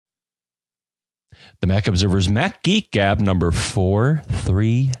The Mac Observer's Mac Geek Gab number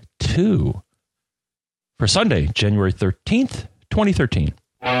 432 for Sunday, January 13th, 2013.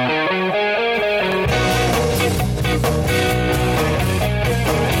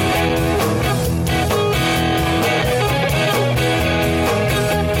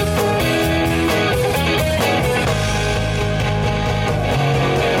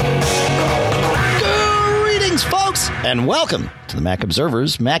 And welcome to the Mac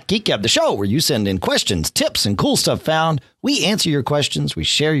Observer's Mac Geek Gab, the show where you send in questions, tips, and cool stuff found. We answer your questions. We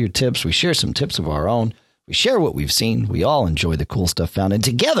share your tips. We share some tips of our own. We share what we've seen. We all enjoy the cool stuff found. And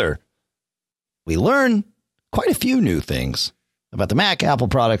together, we learn quite a few new things about the Mac, Apple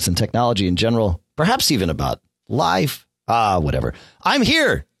products, and technology in general, perhaps even about life. Whatever. I'm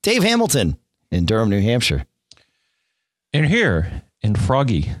here, Dave Hamilton, in Durham, New Hampshire. And here in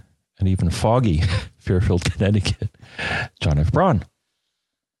Froggy and even foggy Fairfield, Connecticut, John F. Braun.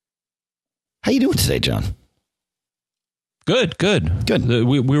 How you doing today, John? Good.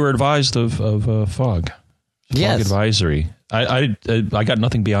 We were advised of fog. Yes. Fog advisory. I got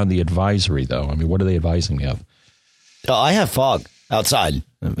nothing beyond the advisory, though. I mean, what are they advising me of? Oh, I have fog outside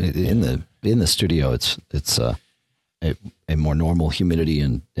in the studio. It's a more normal humidity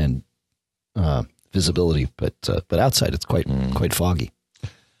and visibility, but outside it's quite foggy.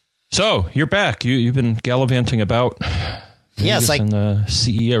 So you're back. You've been gallivanting about. Yes,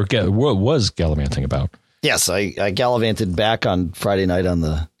 CEO was gallivanting about. Yes, I gallivanted back on Friday night on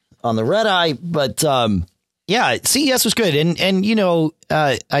the red eye, but yeah, CES was good, and you know,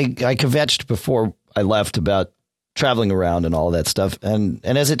 I kvetched before I left about traveling around and all that stuff, and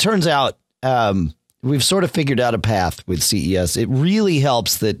as it turns out, we've sort of figured out a path with CES. It really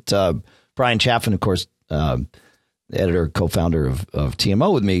helps that Brian Chaffin, of course, the editor, co-founder of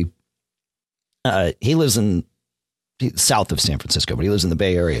TMO with me. He lives south of San Francisco, but he lives in the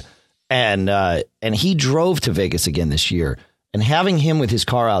Bay Area. And he drove to Vegas again this year. And having him with his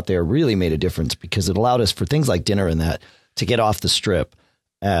car out there really made a difference because it allowed us for things like dinner and that to get off the strip.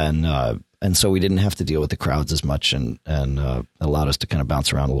 And so we didn't have to deal with the crowds as much and allowed us to kind of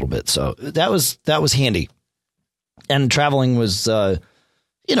bounce around a little bit. So that was handy. And traveling was,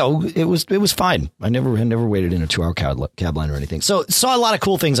 it was fine. I never waited in a 2-hour cab line or anything. So saw a lot of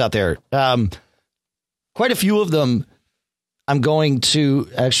cool things out there. Quite a few of them I'm going to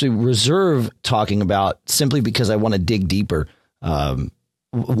actually reserve talking about simply because I want to dig deeper.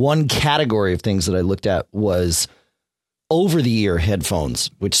 One category of things that I looked at was over-the-ear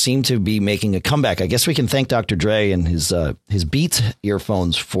headphones, which seem to be making a comeback. I guess we can thank Dr. Dre and his Beats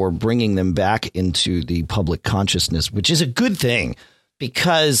earphones for bringing them back into the public consciousness, which is a good thing.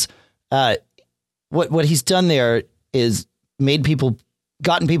 Because what he's done there is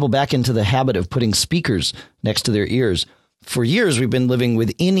gotten people back into the habit of putting speakers next to their ears. For years, we've been living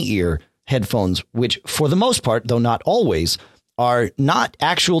with in-ear headphones, which for the most part, though not always, are not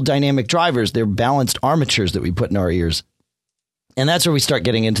actual dynamic drivers. They're balanced armatures that we put in our ears. And that's where we start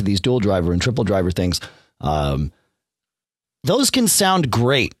getting into these dual driver and triple driver things. Those can sound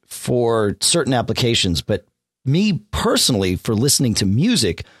great for certain applications, but me personally, for listening to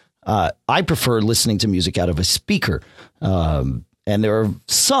music, I prefer listening to music out of a speaker. And there are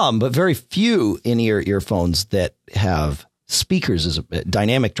some, but very few in-ear earphones that have speakers as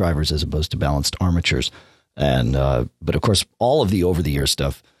dynamic drivers as opposed to balanced armatures. And but of course, all of the over-the-ear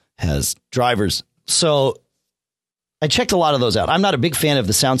stuff has drivers. So I checked a lot of those out. I'm not a big fan of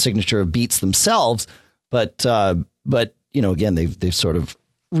the sound signature of Beats themselves, but you know, again, they've sort of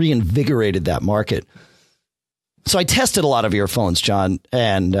reinvigorated that market. So I tested a lot of earphones, John,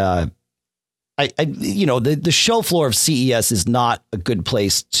 and the show floor of CES is not a good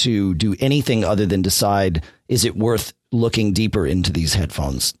place to do anything other than decide, is it worth looking deeper into these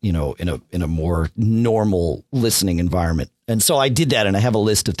headphones, you know, in a more normal listening environment. And so I did that, and I have a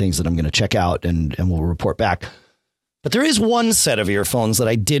list of things that I'm going to check out and we'll report back. But there is one set of earphones that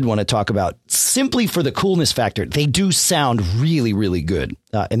I did want to talk about simply for the coolness factor. They do sound really, really good.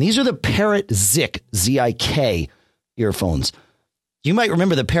 And these are the Parrot Zik, Z-I-K earphones. You might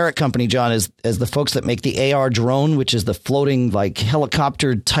remember the Parrot company, John, as the folks that make the AR drone, which is the floating like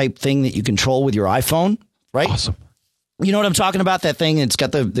helicopter type thing that you control with your iPhone, right? Awesome. You know what I'm talking about? That thing, it's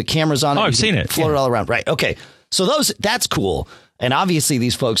got the cameras on it. Oh, I've seen it. Float it all around. Right. Okay. So that's cool. And obviously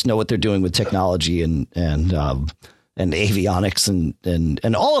these folks know what they're doing with technology and avionics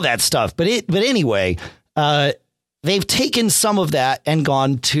and all of that stuff. But anyway, they've taken some of that and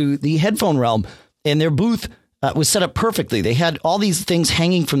gone to the headphone realm, and their booth was set up perfectly. They had all these things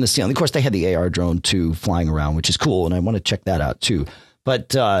hanging from the ceiling. Of course, they had the AR drone too flying around, which is cool. And I want to check that out too,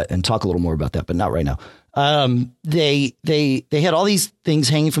 but and talk a little more about that, but not right now. They had all these things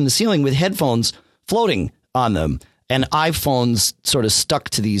hanging from the ceiling with headphones floating on them. And iPhones sort of stuck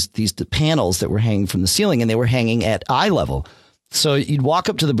to these panels that were hanging from the ceiling, and they were hanging at eye level. So you'd walk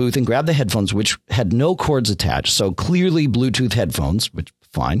up to the booth and grab the headphones, which had no cords attached. So clearly Bluetooth headphones, which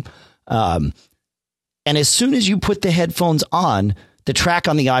fine. And as soon as you put the headphones on, the track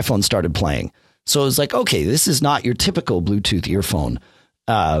on the iPhone started playing. So it was like, okay, this is not your typical Bluetooth earphone.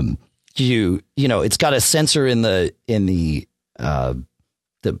 You know, it's got a sensor in the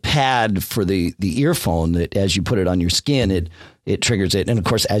pad for the earphone that as you put it on your skin, it triggers it. And of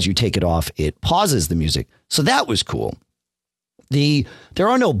course, as you take it off, it pauses the music. So that was cool. There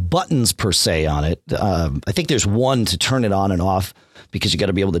are no buttons per se on it. I think there's one to turn it on and off, because you got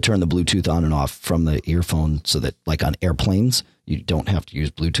to be able to turn the Bluetooth on and off from the earphone, so that like on airplanes, you don't have to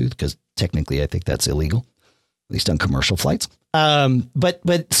use Bluetooth, because technically I think that's illegal, at least on commercial flights.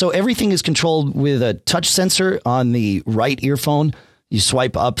 But so everything is controlled with a touch sensor on the right earphone. You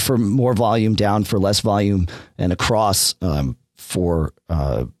swipe up for more volume, down for less volume, and across for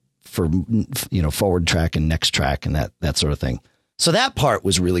forward track and next track and that sort of thing. So that part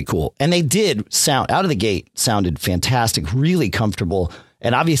was really cool. And they did sound out of the gate, sounded fantastic, really comfortable.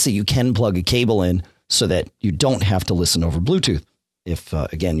 And obviously you can plug a cable in so that you don't have to listen over Bluetooth if,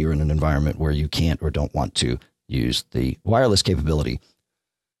 again, you're in an environment where you can't or don't want to use the wireless capability.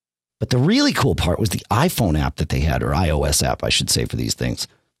 But the really cool part was the iPhone app that they had, or iOS app, I should say, for these things,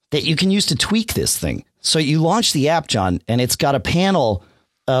 that you can use to tweak this thing. So you launch the app, John, and it's got a panel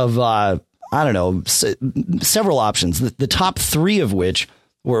of, several options. The top three of which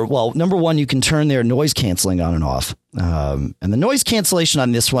were, well, number one, you can turn their noise canceling on and off. And the noise cancellation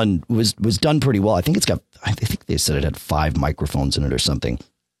on this one was done pretty well. I think they said it had 5 microphones in it or something.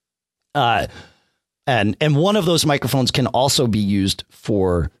 And one of those microphones can also be used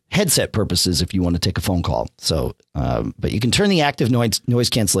for headset purposes if you want to take a phone call. So, but you can turn the active noise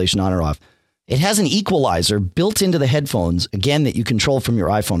cancellation on or off. It has an equalizer built into the headphones, again, that you control from your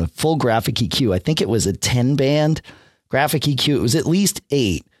iPhone, a full graphic EQ. I think it was a 10-band graphic EQ. It was at least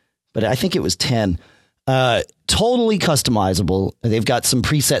 8, but I think it was 10. Totally customizable. They've got some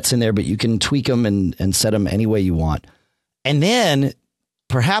presets in there, but you can tweak them and set them any way you want. And then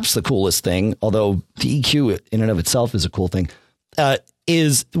perhaps the coolest thing, although the EQ in and of itself is a cool thing,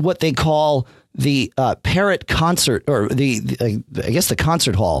 is what they call the Parrot concert, or I guess the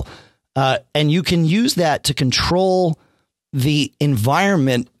concert hall. And you can use that to control the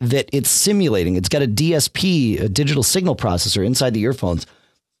environment that it's simulating. It's got a DSP, a digital signal processor inside the earphones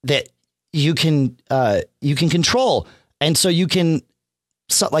that you can control. And so you can,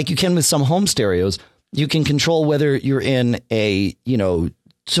 like you can with some home stereos, you can control whether you're in a,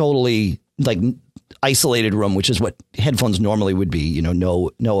 totally like isolated room, which is what headphones normally would be,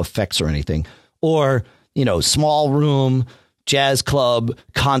 no effects or anything, or, small room, jazz club,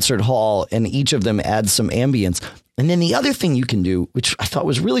 concert hall, and each of them adds some ambience. And then the other thing you can do, which I thought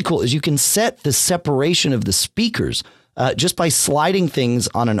was really cool, is you can set the separation of the speakers just by sliding things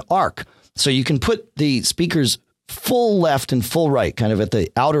on an arc. So you can put the speakers full left and full right, kind of at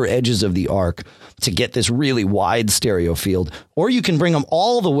the outer edges of the arc, to get this really wide stereo field. Or you can bring them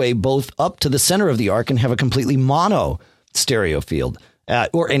all the way both up to the center of the arc and have a completely mono stereo field,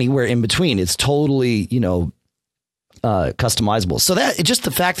 or anywhere in between. It's totally, customizable. So that just the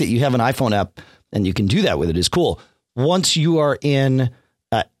fact that you have an iPhone app and you can do that with it is cool. Once you are in,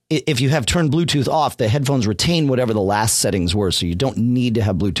 if you have turned Bluetooth off, the headphones retain whatever the last settings were. So you don't need to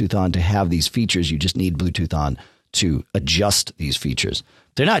have Bluetooth on to have these features. You just need Bluetooth on to adjust these features.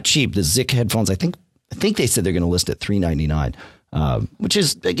 They're not cheap. The Zic headphones, I think they said they're going to list at $399, which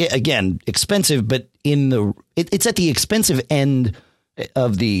is again expensive, but it's at the expensive end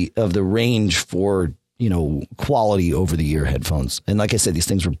of the range for quality over the ear headphones. And like I said, these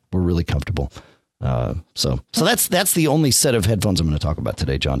things were really comfortable. So that's the only set of headphones I'm going to talk about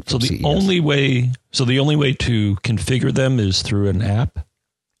today, John. So the only way to configure them is through an app.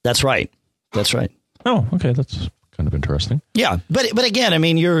 That's right. Oh, okay. That's kind of interesting. Yeah. But again, I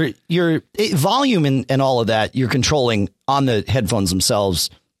mean, your volume and all of that, you're controlling on the headphones themselves,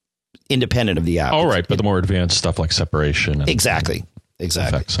 independent of the app. All right. But the more advanced stuff like separation. And, exactly.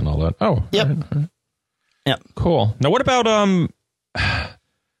 Effects and all that. Oh, yep. All right. Yeah. Cool. Now, what about,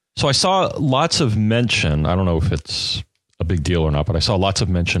 so I saw lots of mention, I don't know if it's a big deal or not, but I saw lots of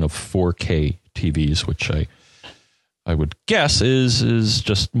mention of 4K TVs, which I would guess is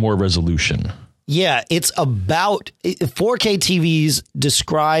just more resolution. Yeah, it's about 4K TVs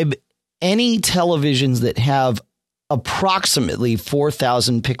describe any televisions that have approximately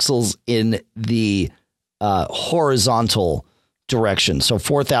 4,000 pixels in the horizontal direction. So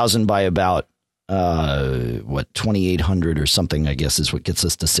 4,000 by about what 2800 or something, I guess, is what gets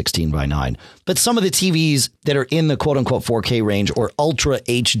us to 16:9. But some of the TVs that are in the quote unquote 4K range, or Ultra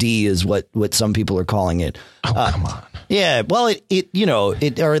HD is what some people are calling it. Oh, come on. Yeah, well,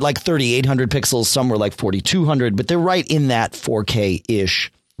 it are like 3800 pixels. Some were like 4200, but they're right in that 4K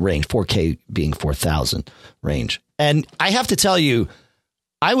ish range. 4K being 4000 range. And I have to tell you,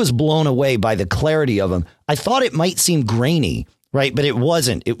 I was blown away by the clarity of them. I thought it might seem grainy, right? But it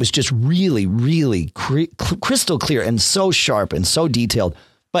wasn't. It was just really, really crystal clear and so sharp and so detailed.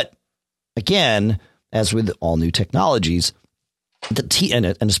 But again, as with all new technologies,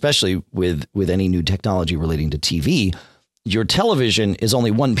 and especially with any new technology relating to TV, your television is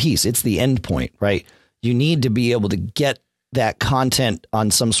only one piece. It's the end point, right? You need to be able to get that content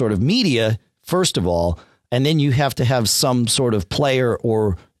on some sort of media, first of all, and then you have to have some sort of player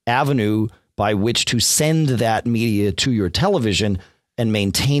or avenue by which to send that media to your television and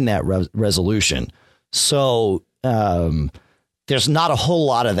maintain that resolution. So there's not a whole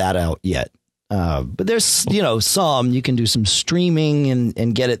lot of that out yet. But there's, some you can do some streaming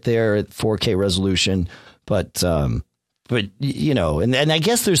and get it there at 4K resolution. But and I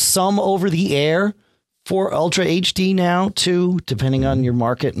guess there's some over the air for Ultra HD now, too, depending on your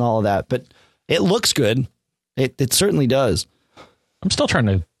market and all of that. But it looks good. It certainly does. I'm still trying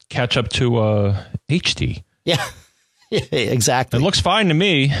to catch up to HD. Yeah, exactly. It looks fine to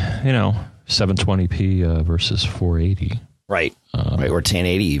me, 720p versus 480. Right. Right. Or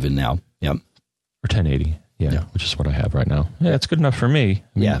 1080 even now. Yep. Or 1080. Yeah, which is what I have right now. Yeah, it's good enough for me.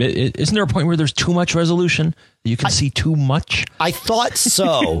 I mean, isn't there a point where there's too much resolution that you can see too much? I thought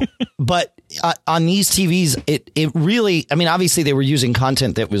so, but on these TVs, it really, I mean, obviously they were using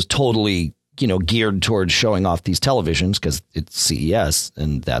content that was totally, geared towards showing off these televisions because it's CES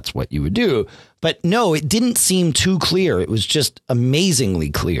and that's what you would do. But no, it didn't seem too clear. It was just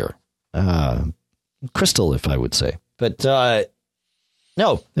amazingly clear. Crystal, if I would say. But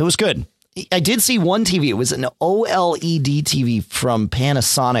no, it was good. I did see one TV. It was an OLED TV from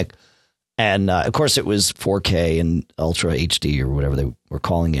Panasonic. And of course, it was 4K and Ultra HD or whatever they were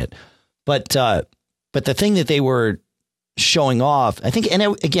calling it. But the thing that they were showing off, I think, and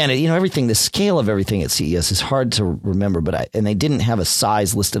again, everything, the scale of everything at CES is hard to remember. And they didn't have a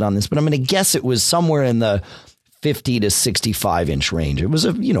size listed on this, but I'm going to guess it was somewhere in the 50 to 65 inch range. It was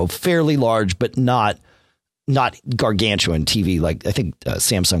a fairly large, but not gargantuan TV. Like I think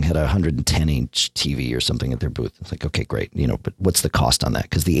Samsung had a 110 inch TV or something at their booth. It's like, okay, great. But what's the cost on that?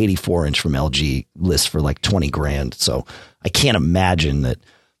 Because the 84 inch from LG lists for like 20 grand. So I can't imagine that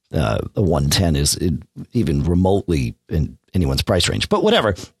a 110 is even remotely in anyone's price range, but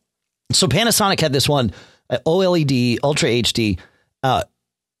whatever. So Panasonic had this one OLED Ultra HD, but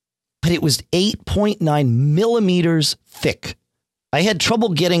it was 8.9 millimeters thick. I had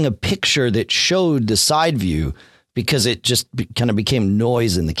trouble getting a picture that showed the side view because it just kind of became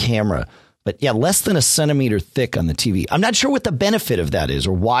noise in the camera. But yeah, less than a centimeter thick on the TV. I'm not sure what the benefit of that is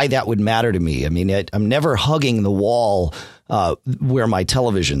or why that would matter to me. I mean, I'm never hugging the wall where my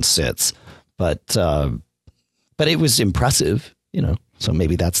television sits, but it was impressive, so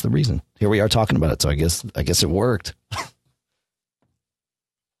maybe that's the reason. Here we are talking about it. So I guess it worked.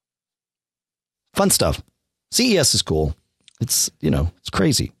 Fun stuff. CES is cool. It's, it's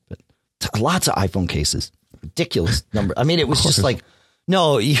crazy, but lots of iPhone cases, ridiculous number. I mean, it was just like,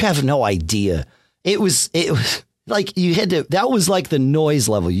 no, you have no idea. It was like that was like the noise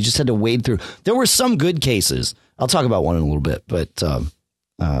level. You just had to wade through. There were some good cases. I'll talk about one in a little bit, but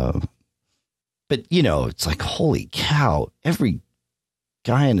it's like, holy cow. Every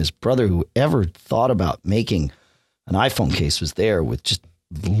guy and his brother who ever thought about making an iPhone case was there with just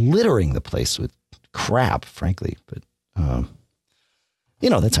littering the place with crap, frankly. But,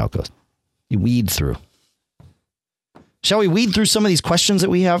 that's how it goes. You weed through. Shall we weed through some of these questions that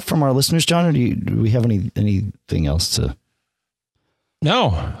we have from our listeners, John, or do we have anything else to?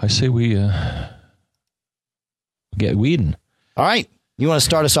 No, I say we get weeding. All right. You want to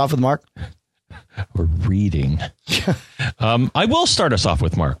start us off with Mark? We're reading. I will start us off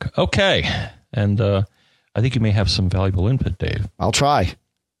with Mark. Okay. And I think you may have some valuable input, Dave. I'll try.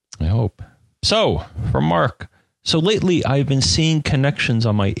 I hope. So, from Mark. So lately, I've been seeing connections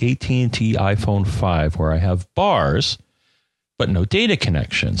on my AT&T iPhone 5 where I have bars, but no data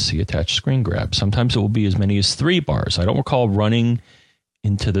connection. See attached screen grab. Sometimes it will be as many as 3 bars. I don't recall running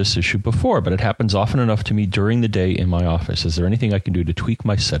into this issue before, but it happens often enough to me during the day in my office. Is there anything I can do to tweak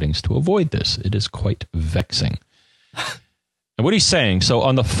my settings to avoid this? It is quite vexing. And what he's saying, so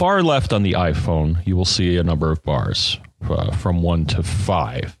on the far left on the iPhone, you will see a number of bars. From 1 to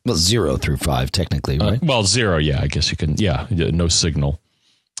 5. Well, 0 through 5, technically, right? 0, yeah. I guess you can, no signal.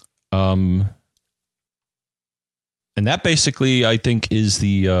 And And that basically, I think, is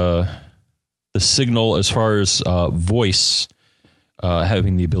the signal as far as voice,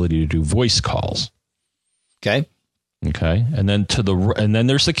 having the ability to do voice calls. Okay. Okay. And then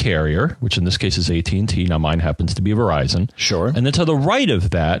there's the carrier, which in this case is AT&T. Now mine happens to be Verizon. Sure. And then to the right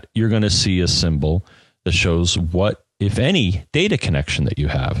of that, you're going to see a symbol that shows what, if any, data connection that you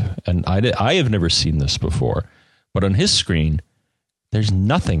have. And I have never seen this before, but on his screen, there's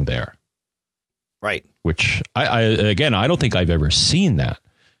nothing there. Right. Which I don't think I've ever seen that.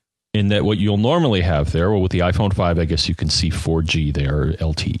 In that what you'll normally have there, well, with the iPhone 5, I guess you can see 4G there, or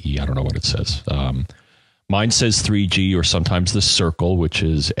LTE. I don't know what it says. Mine says 3G, or sometimes the circle, which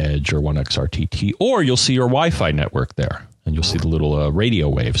is Edge or 1XRTT, or you'll see your Wi-Fi network there, and you'll see the little radio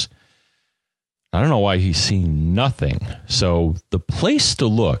waves. I don't know why he's seeing nothing. So the place to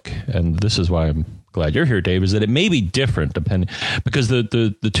look, and this is why I'm glad you're here, Dave, is that it may be different depending, because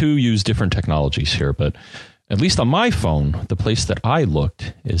the two use different technologies here. But at least on my phone, the place that I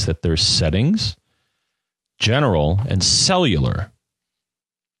looked is that there's settings, general, and cellular.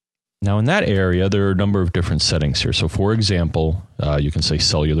 Now, in that area, there are a number of different settings here. So, for example, you can say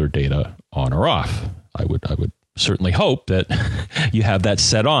cellular data on or off. I would certainly hope that you have that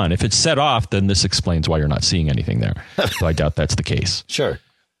set on. If it's set off, then this explains why you're not seeing anything there. So I doubt that's the case. Sure.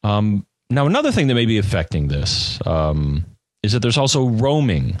 Now, another thing that may be affecting this is that there's also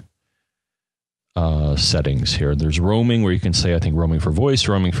roaming settings here. There's roaming where you can say, I think, roaming for voice,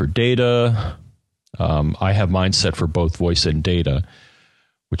 roaming for data. I have mine set for both voice and data,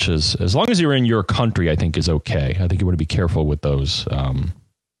 which is, as long as you're in your country, I think is okay. I think you want to be careful with those,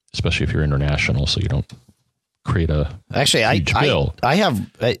 especially if you're international, so you don't create a huge bill. I have,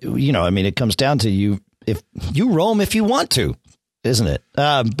 it comes down to you. If you roam, if you want to, isn't it?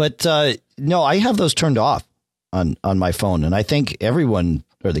 But no, I have those turned off on my phone, and I think everyone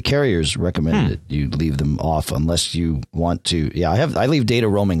or the carriers recommend that you leave them off unless you want to. Yeah, I leave data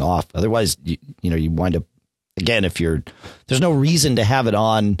roaming off. Otherwise, you wind up again there's no reason to have it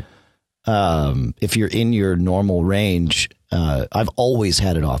on. If you're in your normal range, I've always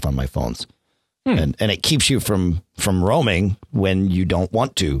had it off on my phones. And it keeps you from roaming when you don't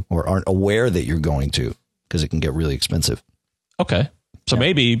want to or aren't aware that you're going to, because it can get really expensive. Okay. So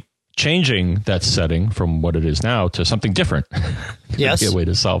maybe changing that setting from what it is now to something different yes, be a way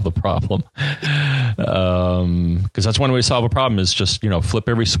to solve the problem. Because that's one way to solve a problem is just, flip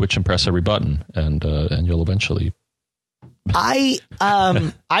every switch and press every button, and you'll eventually. I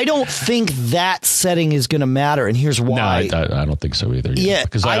don't think that setting is going to matter, and here's why. No, I don't think so either. Yeah,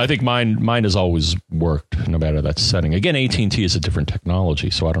 because I think mine has always worked no matter that setting. Again, AT&T is a different technology,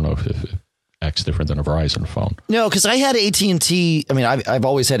 so I don't know if it acts different than a Verizon phone. No, because I had AT&T. I mean, I've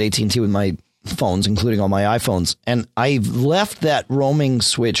always had AT&T with my phones, including all my iPhones, and I've left that roaming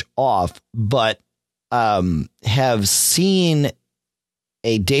switch off, but have seen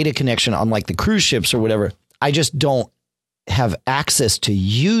a data connection on like the cruise ships or whatever. I just don't have access to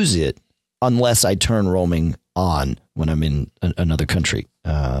use it unless I turn roaming on when I'm in another country.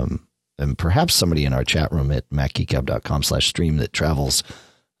 And perhaps somebody in our chat room at macgeekgab.com/stream that travels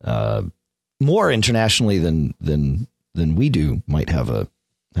more internationally than we do might have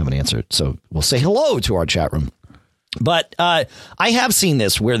an answer. So we'll say hello to our chat room. But I have seen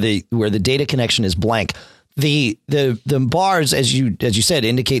this where the data connection is blank. The bars, as you said,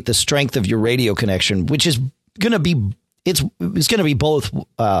 indicate the strength of your radio connection, which is going to be it's going to be both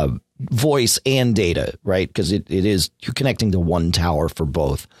voice and data, right? Because you're connecting to one tower for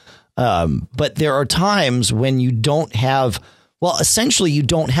both. But there are times when you don't have, essentially you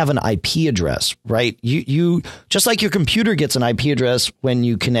don't have an IP address, right? You just like your computer gets an IP address when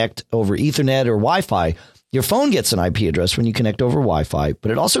you connect over Ethernet or Wi-Fi, your phone gets an IP address when you connect over Wi-Fi,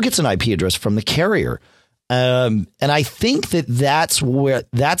 but it also gets an IP address from the carrier. And I think that's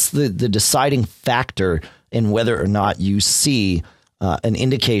the deciding factor in whether or not you see an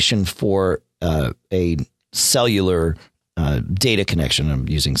indication for a cellular data connection. I'm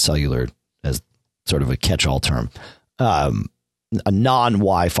using cellular as sort of a catch-all term, a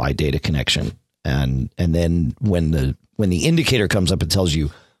non-Wi-Fi data connection. And then when the indicator comes up, it tells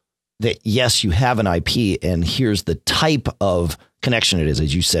you that, yes, you have an IP and here's the type of connection it is.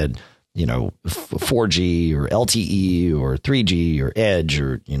 As you said, 4G or LTE or 3G or Edge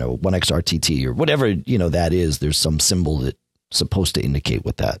or, 1XRTT or whatever, that is. There's some symbol that's supposed to indicate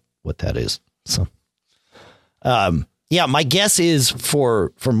what that is. So, my guess is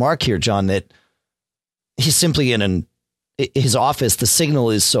for Mark here, John, that he's simply in his office. The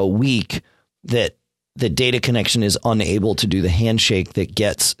signal is so weak that the data connection is unable to do the handshake that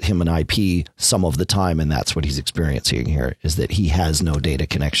gets him an IP some of the time. And that's what he's experiencing here, is that he has no data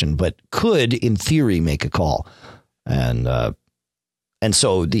connection, but could, in theory, make a call. And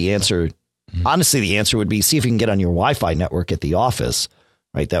so the answer, honestly, the answer would be see if you can get on your Wi-Fi network at the office,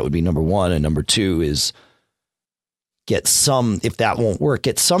 right? That would be number one. And number two is get some, if that won't work,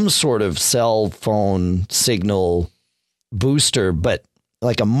 get some sort of cell phone signal booster, but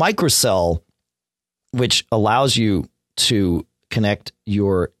like a microcell, which allows you to connect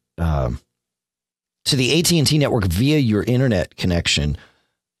your to the AT&T network via your internet connection,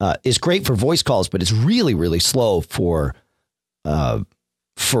 is great for voice calls, but it's really, really slow for data.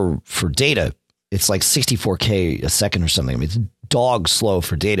 It's like 64K a second or something. I mean, it's dog slow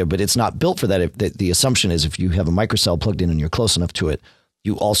for data, but it's not built for that. The assumption is if you have a microcell plugged in and you're close enough to it,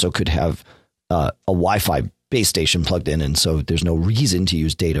 you also could have a Wi-Fi base station plugged in. And so there's no reason to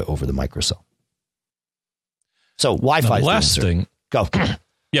use data over the microcell. So Wi-Fi is the last thing. Go.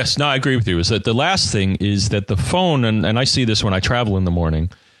 Yes, no, I agree with you. Is that the last thing is that the phone, and I see this when I travel in the morning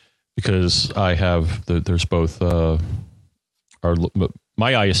because I have, there's both,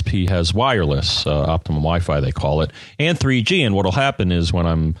 my ISP has wireless, Optimum Wi-Fi, they call it, and 3G. And what'll happen is when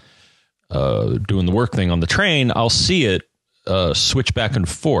I'm doing the work thing on the train, I'll see it switch back and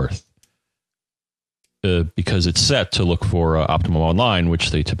forth because it's set to look for Optimum Online,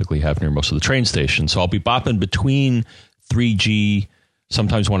 which they typically have near most of the train stations. So I'll be bopping between 3G,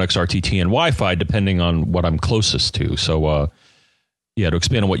 sometimes 1XRTT and Wi-Fi, depending on what I'm closest to. So, to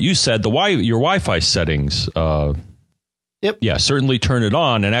expand on what you said, your Wi-Fi settings, yep. Yeah, certainly turn it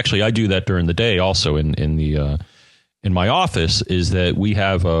on. And actually, I do that during the day also in my office, is that we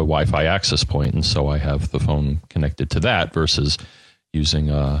have a Wi-Fi access point, and so I have the phone connected to that versus using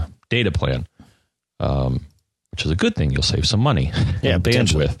a data plan, which is a good thing. You'll save some money. Yeah,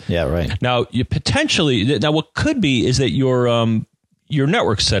 bandwidth. Yeah, right. Now, what could be is that your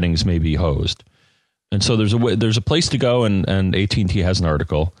network settings may be hosed, and so there's a place to go, and AT&T has an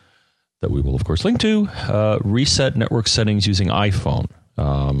article that we will, of course, link to, reset network settings using iPhone.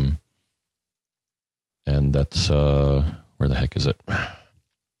 And that's, where the heck is it?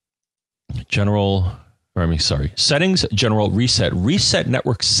 Settings, general, reset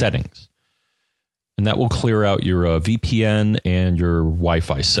network settings. And that will clear out your VPN and your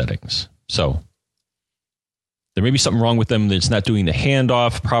Wi-Fi settings. So there may be something wrong with them. It's not doing the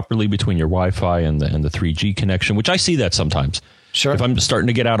handoff properly between your Wi-Fi and the 3G connection, which I see that sometimes. Sure. If I'm starting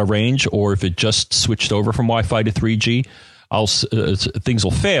to get out of range, or if it just switched over from Wi-Fi to 3G, things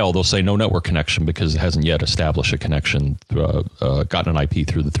will fail. They'll say no network connection because it hasn't yet established a connection, gotten an IP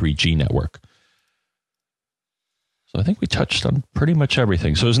through the 3G network. So I think we touched on pretty much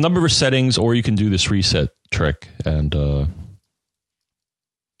everything. So there's a number of settings, or you can do this reset trick, and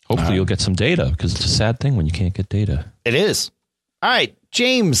hopefully you'll get some data, because it's a sad thing when you can't get data. It is. All right,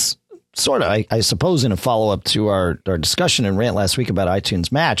 James. Sort of, I suppose, in a follow-up to our discussion and rant last week about iTunes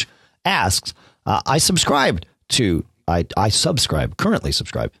Match, asks, I currently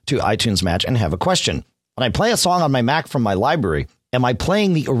subscribe to iTunes Match and have a question. When I play a song on my Mac from my library, am I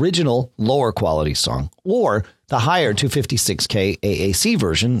playing the original lower quality song or the higher 256K AAC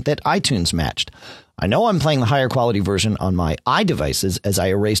version that iTunes matched? I know I'm playing the higher quality version on my iDevices, as I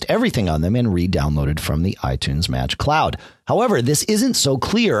erased everything on them and re-downloaded from the iTunes Match cloud. However, this isn't so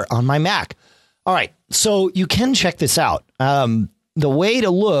clear on my Mac. All right, so you can check this out. The way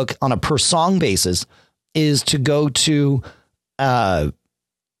to look on a per song basis is to go to the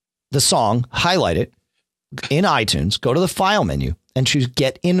song, highlight it in iTunes, go to the file menu and choose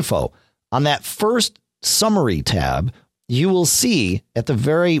Get Info. On that first summary tab, you will see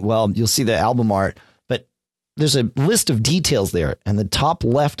you'll see the album art, but there's a list of details there. And the top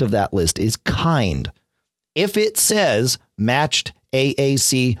left of that list is kind. If it says matched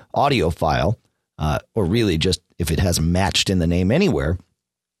AAC audio file, or really just if it has matched in the name anywhere,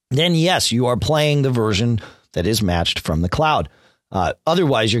 then yes, you are playing the version that is matched from the cloud.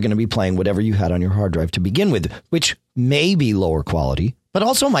 Otherwise, you're going to be playing whatever you had on your hard drive to begin with, which may be lower quality, but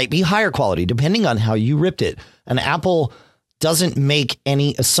also might be higher quality, depending on how you ripped it. And Apple doesn't make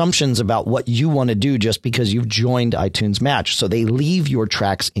any assumptions about what you want to do just because you've joined iTunes Match. So they leave your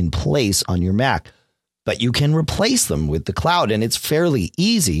tracks in place on your Mac, but you can replace them with the cloud. And it's fairly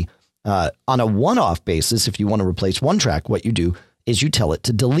easy on a one-off basis. If you want to replace one track, what you do is you tell it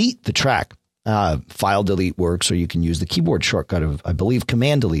to delete the track. File delete works, or you can use the keyboard shortcut of, I believe,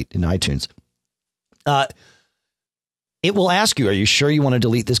 Command Delete in iTunes. It will ask you, are you sure you want to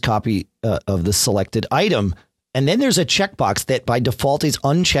delete this copy of the selected item? And then there's a checkbox that by default is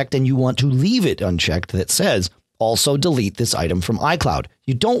unchecked, and you want to leave it unchecked that says, also delete this item from iCloud.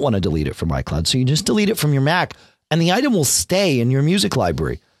 You don't want to delete it from iCloud, so you just delete it from your Mac, and the item will stay in your music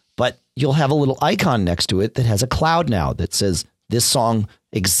library. But you'll have a little icon next to it that has a cloud now that says this song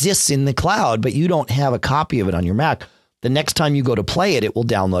exists in the cloud, but you don't have a copy of it on your Mac. The next time you go to play it, it will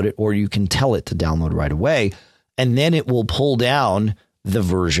download it, or you can tell it to download right away. And then it will pull down the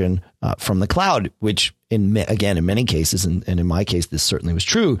version from the cloud, which in many cases, and in my case, this certainly was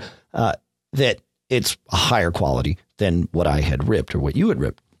true, that it's a higher quality than what I had ripped or what you had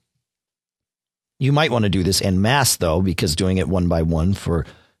ripped. You might want to do this en masse, though, because doing it one by one for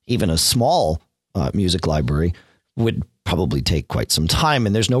even a small music library would probably take quite some time.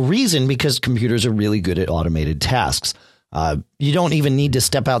 And there's no reason, because computers are really good at automated tasks. You don't even need to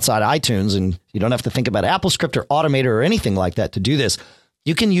step outside iTunes, and you don't have to think about AppleScript or Automator or anything like that to do this.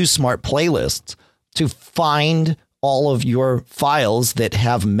 You can use smart playlists to find all of your files that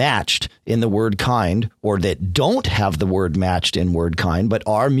have matched in the word kind, or that don't have the word matched in word kind, but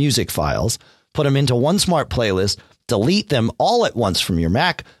are music files. Put them into one smart playlist, delete them all at once from your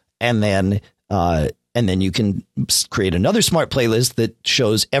Mac, and then you can create another smart playlist that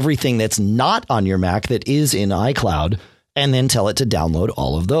shows everything that's not on your Mac that is in iCloud, and then tell it to download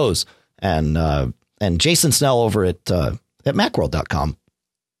all of those. And Jason Snell over at Macworld.com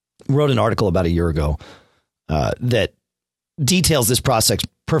wrote an article about a year ago that details this process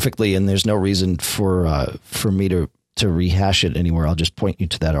perfectly, and there's no reason for me to rehash it anywhere. I'll just point you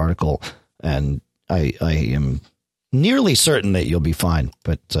to that article. And I am nearly certain that you'll be fine.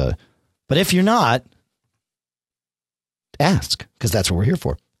 But if you're not, ask, because that's what we're here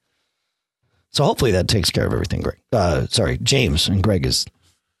for. So hopefully that takes care of everything, Greg. James, and Greg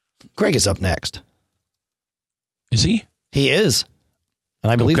is up next. Is he? He is.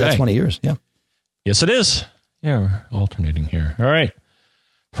 And I believe that's one of yours. Yeah. Yes, it is. Yeah, we're alternating here. All right.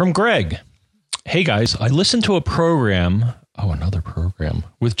 From Greg. Hey, guys, I listened to a program. Another program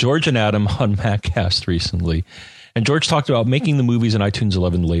with George and Adam on MacCast recently. And George talked about making the movies in iTunes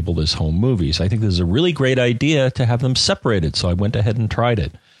 11 labeled as home movies. I think this is a really great idea to have them separated. So I went ahead and tried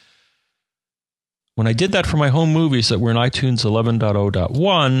it. When I did that for my home movies that were in iTunes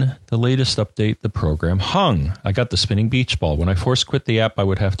 11.0.1, the latest update, the program hung. I got the spinning beach ball. When I force quit the app, I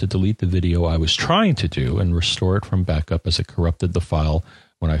would have to delete the video I was trying to do and restore it from backup, as it corrupted the file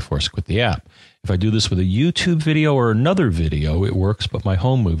when I force quit the app. If I do this with a YouTube video or another video, it works, but my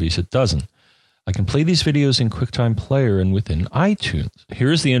home movies, it doesn't. I can play these videos in QuickTime Player and within iTunes.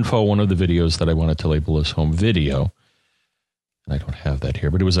 Here's the info, one of the videos that I wanted to label as home video. And I don't have that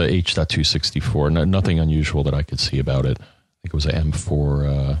here, but it was a H.264. Nothing unusual that I could see about it. I think it was an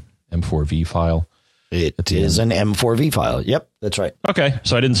M4V file. It is an M4V file. Yep, that's right. Okay,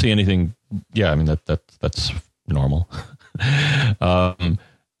 so I didn't see anything. Yeah, I mean, that's normal.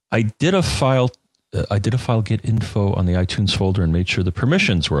 I did a file get info on the iTunes folder and made sure the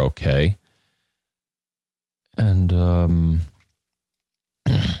permissions were okay. And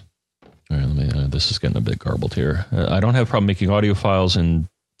this is getting a bit garbled here. I don't have a problem making audio files, and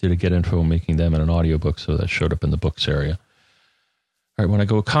did a get info making them in an audiobook, so that showed up in the books area. All right, when I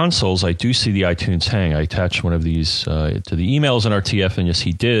go to consoles, I do see the iTunes hang. I attached one of these to the emails in RTF, and yes,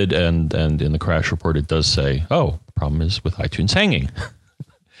 he did. And in the crash report, it does say, the problem is with iTunes hanging.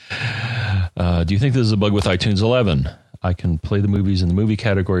 Do you think this is a bug with iTunes 11? I can play the movies in the movie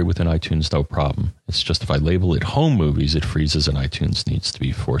category within iTunes, no problem. It's just if I label it home movies, it freezes and iTunes needs to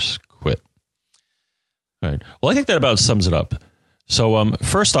be force quit. All right. Well, I think that about sums it up. So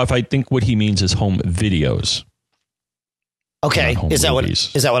first off, I think what he means is home videos. Okay. Is that what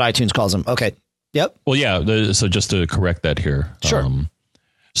iTunes calls them? Okay. Yep. Well, yeah. So just to correct that here. Sure.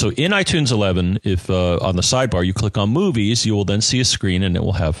 So in iTunes 11, if on the sidebar you click on movies, you will then see a screen and it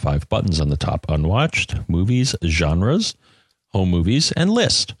will have 5 buttons on the top: unwatched, movies, genres, home movies, and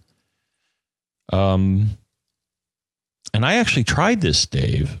list. And I actually tried this,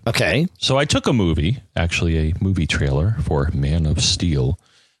 Dave. Okay. So I took a movie, actually a movie trailer for Man of Steel.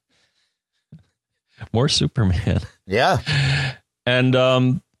 More Superman. Yeah. And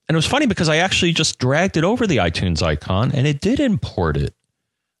it was funny because I actually just dragged it over the iTunes icon and it did import it.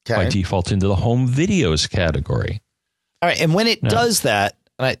 By default into the home videos category. All right. And when it does that,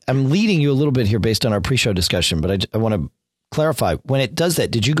 I'm leading you a little bit here based on our pre-show discussion, but I want to clarify. When it does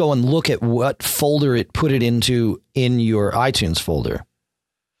that, did you go and look at what folder it put it into in your iTunes folder?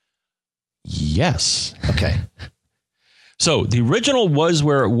 Yes. Okay. So the original was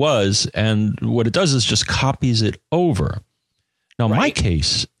where it was, and what it does is just copies it over. Now, in my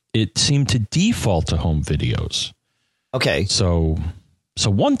case, it seemed to default to home videos. Okay. So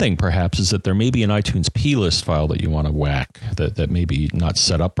one thing perhaps is that there may be an iTunes plist file that you want to whack that may be not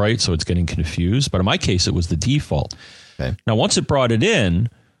set up right, so it's getting confused. But in my case, it was the default. Okay. Now, once it brought it in,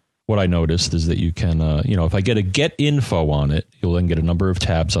 what I noticed is that you can, if I get a get info on it, you'll then get a number of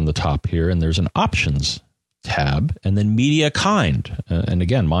tabs on the top here, and there's an options tab and then media kind. And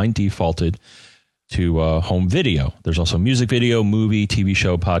again, mine defaulted to home video. There's also music video, movie, TV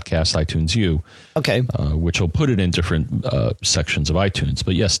show, podcast, iTunes U. Okay. Which will put it in different sections of iTunes.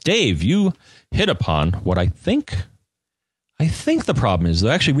 But yes, Dave, you hit upon what I think the problem is.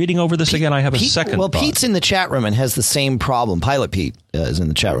 Actually, reading over this again, I have a second thought. Pete's in the chat room and has the same problem. Pilot Pete is in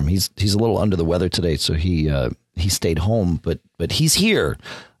the chat room. He's a little under the weather today, so he stayed home, but he's here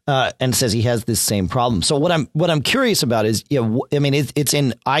and says he has this same problem. So what I'm curious about is, I mean, it's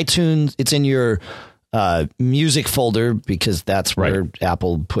in iTunes, it's in your music folder because that's where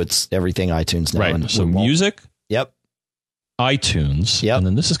Apple puts everything iTunes now. Right. So music. Yep. iTunes. Yep. And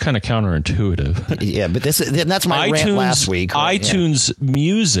then this is kind of counterintuitive. Yeah, but that's my rant last week. Right? iTunes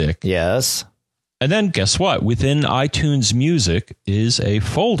Music. Yes. And then guess what? Within iTunes Music is a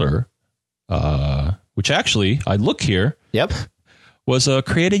folder, which actually, I look here. Yep. Was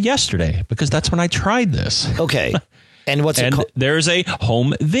created yesterday because that's when I tried this. Okay. And what's it called? There's a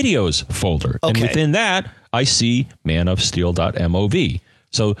home videos folder. Okay. And within that, I see manofsteel.mov.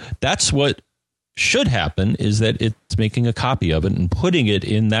 So that's what should happen, is that it's making a copy of it and putting it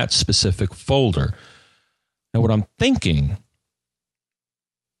in that specific folder. Now, what I'm thinking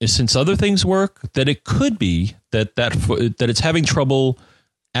is, since other things work, that it could be that it's having trouble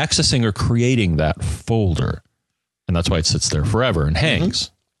accessing or creating that folder. And that's why it sits there forever and hangs.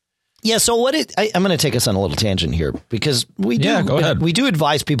 Mm-hmm. Yeah. So I'm going to take us on a little tangent here because we do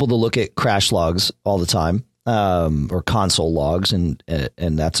advise people to look at crash logs all the time, or console logs. And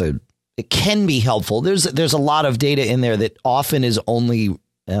it can be helpful. There's a lot of data in there that often is only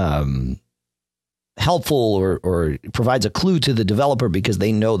helpful or provides a clue to the developer because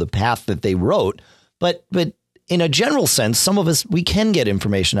they know the path that they wrote. But in a general sense, some of us, we can get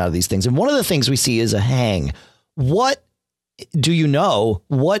information out of these things. And one of the things we see is a hang. What do you know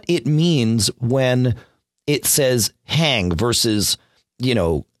what it means when it says hang versus,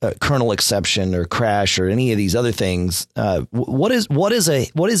 kernel exception or crash or any of these other things? What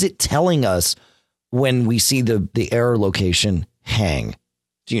is it telling us when we see the error location hang?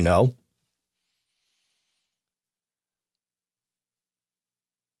 Do you know?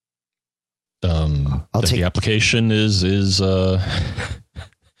 The application is it's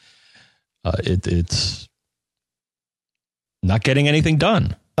not getting anything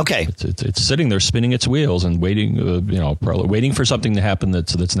done. Okay. It's sitting there spinning its wheels and waiting, probably waiting for something to happen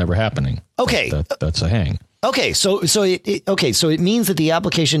that's never happening. Okay. That's a hang. Okay. So it means that the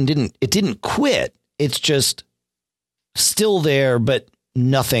application didn't quit. It's just still there, but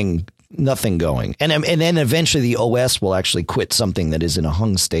nothing going. And then eventually the OS will actually quit something that is in a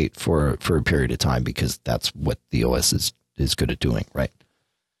hung state for a period of time, because that's what the OS is good at doing. Right.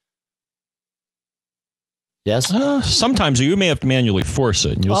 Yes. Sometimes you may have to manually force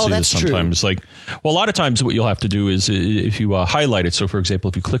it, and you'll see this sometimes. True. A lot of times what you'll have to do is, if you highlight it. So, for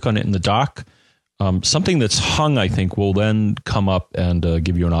example, if you click on it in the dock, something that's hung, I think, will then come up and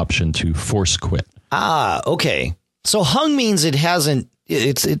give you an option to force quit. Okay. So hung means it hasn't.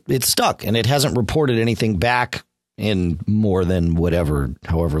 It's stuck, and it hasn't reported anything back in more than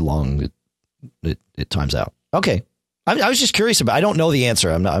however long it times out. Okay. I was just curious about. I don't know the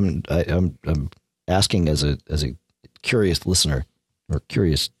answer. I'm asking as a curious listener, or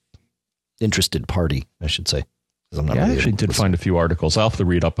curious interested party, I should say. I actually did find a few articles. I'll have to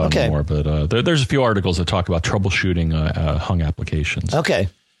read up on more, but there's a few articles that talk about troubleshooting hung applications. Okay.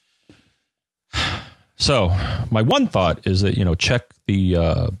 So my one thought is that, check the,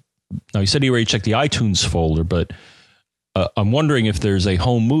 now you said you already checked the iTunes folder, but I'm wondering if there's a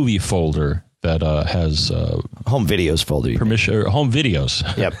home movie folder that has home videos folder permission, or home videos.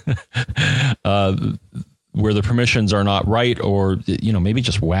 Yep. Where the permissions are not right, or maybe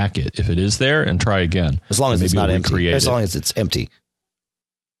just whack it if it is there and try again. As long as it's not empty. As long as it's empty.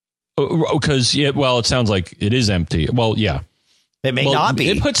 Because it sounds like it is empty. Well, yeah, it may not be.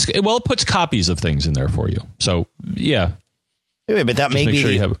 It puts copies of things in there for you. So yeah, but that may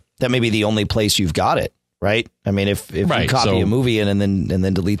be that may be the only place you've got it. Right. I mean, if you copy a movie and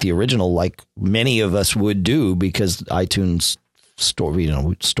then delete the original, like many of us would do, because iTunes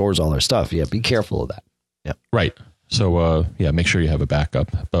stores all our stuff. Yeah. Be careful of that. Yeah. Right. So, make sure you have a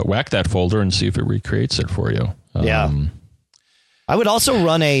backup, but whack that folder and see if it recreates it for you. I would also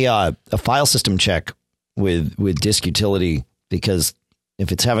run a file system check with disk utility, because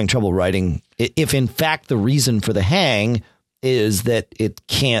if it's having trouble writing, if in fact the reason for the hang is that it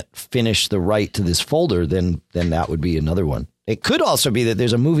can't finish the write to this folder, then that would be another one. It could also be that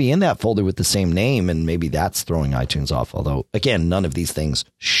there's a movie in that folder with the same name, and maybe that's throwing iTunes off. Although, again, none of these things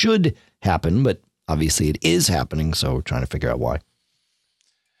should happen, but obviously it is happening. So we're trying to figure out why.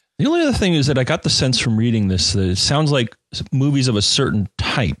 The only other thing is that I got the sense from reading this that it sounds like movies of a certain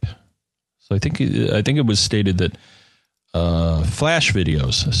type. So I think it was stated that Flash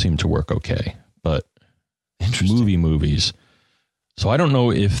videos seem to work okay, but movies. So I don't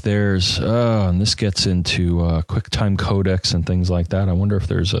know if there's, and this gets into QuickTime codecs and things like that. I wonder if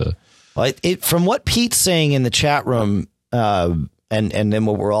there's a... From what Pete's saying in the chat room, and then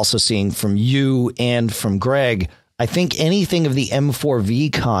what we're also seeing from you and from Greg, I think anything of the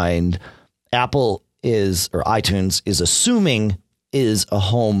M4V kind, Apple is, or iTunes is assuming is a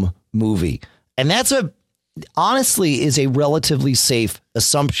home movie. And that's honestly is a relatively safe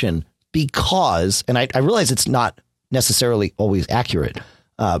assumption because, and I realize it's not necessarily always accurate,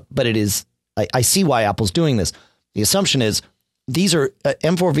 but it is, I see why Apple's doing this. The assumption is these are,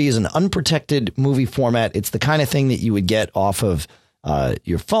 M4V is an unprotected movie format. It's the kind of thing that you would get off of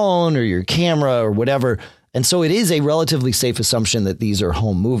your phone or your camera or whatever. And so it is a relatively safe assumption that these are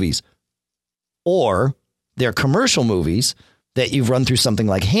home movies, or they're commercial movies that you've run through something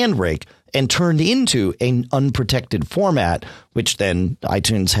like Handbrake and turned into an unprotected format, which then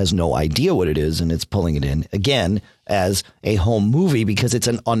iTunes has no idea what it is. And it's pulling it in again as a home movie because it's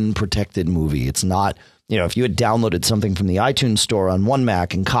an unprotected movie. It's not, if you had downloaded something from the iTunes store on one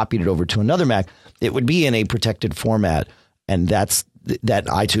Mac and copied it over to another Mac, it would be in a protected format. And that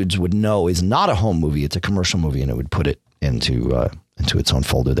iTunes would know is not a home movie. It's a commercial movie, and it would put it into its own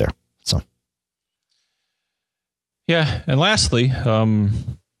folder there. So, yeah. And lastly,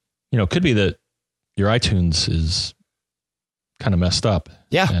 it could be that your iTunes is kind of messed up.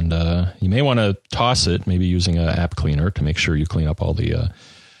 Yeah. And you may want to toss it, maybe using an app cleaner to make sure you clean up all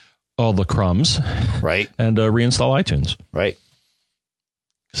the crumbs. Right. And reinstall iTunes. Right.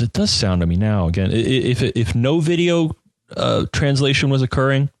 Because it does sound to me now, again, if no video translation was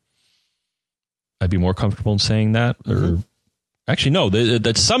occurring, I'd be more comfortable in saying that. Or actually, no,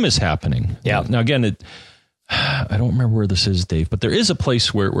 that some is happening. Yeah. Now, again, I don't remember where this is, Dave, but there is a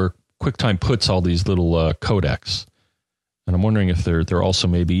place where QuickTime puts all these little codecs. And I'm wondering if they're also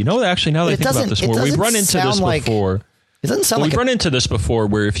maybe, actually, now that I think about this more, we've run into this before. It doesn't sound like we've run into this before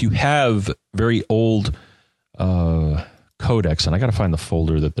where if you have very old codecs, and I got to find the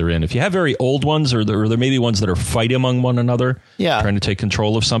folder that they're in. If you have very old ones, or there may be ones that are fighting among one another, trying to take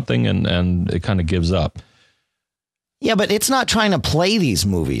control of something, and it kind of gives up. Yeah, but it's not trying to play these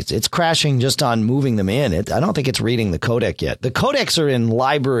movies. It's crashing just on moving them in. I don't think it's reading the codec yet. The codecs are in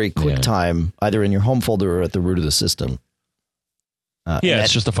library QuickTime, either in your home folder or at the root of the system.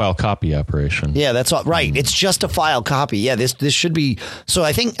 It's just a file copy operation. Yeah, that's all right. It's just a file copy. Yeah, this should be. So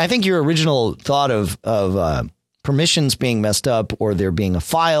I think your original thought of permissions being messed up, or there being a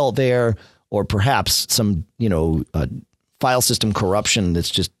file there, or perhaps some file system corruption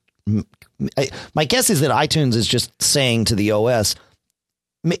that's just. My guess is that iTunes is just saying to the OS,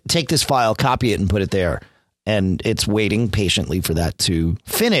 take this file, copy it, and put it there. And it's waiting patiently for that to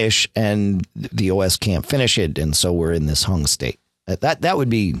finish, and the OS can't finish it, and so we're in this hung state. That would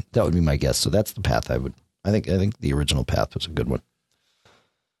be my guess. So that's the path I think the original path was a good one.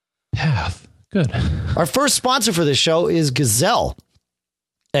 Path. Good. Our first sponsor for this show is Gazelle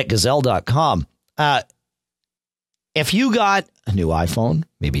at Gazelle.com. If you got a new iPhone,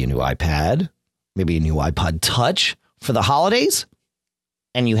 maybe a new iPad, maybe a new iPod Touch for the holidays,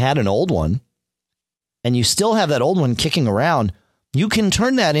 and you had an old one, and you still have that old one kicking around, you can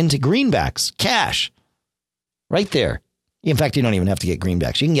turn that into greenbacks, cash, right there. In fact, you don't even have to get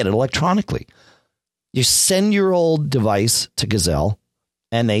greenbacks. You can get it electronically. You send your old device to Gazelle,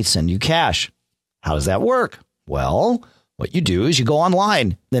 and they send you cash. How does that work? Well, what you do is you go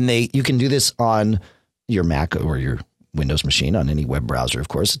online. Then you can do this on your Mac or your Windows machine, on any web browser, of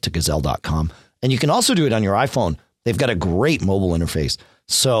course, to Gazelle.com. And you can also do it on your iPhone. They've got a great mobile interface.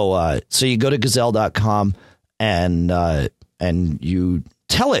 So you go to Gazelle.com and you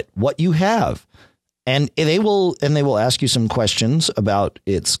tell it what you have. And they will ask you some questions about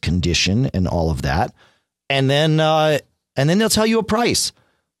its condition and all of that. And then they'll tell you a price.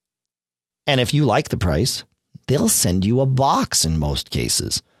 And if you like the price, they'll send you a box in most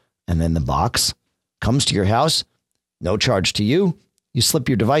cases. And then the box comes to your house, no charge to you. You slip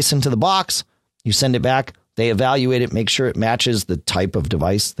your device into the box, you send it back. They evaluate it, make sure it matches the type of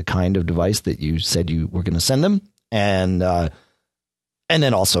device, the kind of device that you said you were going to send them. And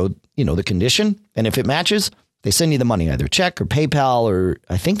then also, the condition. And if it matches, they send you the money, either check or PayPal, or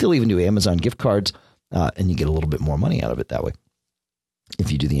I think they'll even do Amazon gift cards. And you get a little bit more money out of it that way,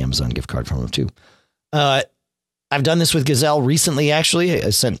 if you do the Amazon gift card from them too. I've done this with Gazelle recently, actually. I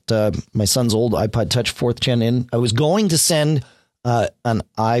sent my son's old iPod Touch 4th Gen in. I was going to send an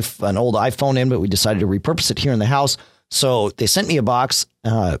old iPhone in, but we decided to repurpose it here in the house. So they sent me a box.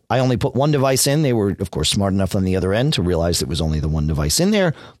 I only put one device in. They were, of course, smart enough on the other end to realize it was only the one device in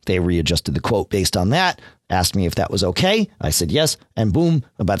there. They readjusted the quote based on that, asked me if that was okay. I said yes. And boom,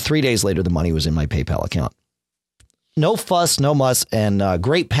 about 3 days later, the money was in my PayPal account. No fuss, no muss, and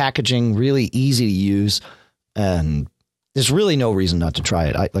great packaging, really easy to use. And there's really no reason not to try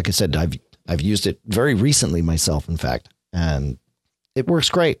it. Like I said, I've used it very recently myself, in fact, and it works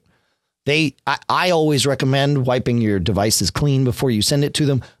great. I always recommend wiping your devices clean before you send it to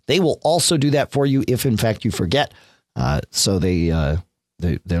them. They will also do that for you if, in fact, you forget. So they're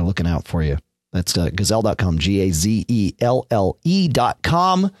looking out for you. That's Gazelle.com, GAZELLE.com.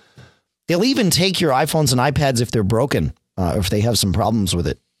 They'll even take your iPhones and iPads if they're broken, if they have some problems with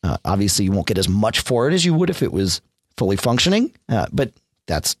it. Obviously, you won't get as much for it as you would if it was fully functioning, but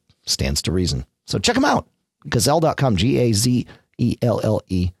that stands to reason. So check them out. Gazelle.com, GAZELLE.com.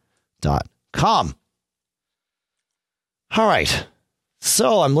 All right.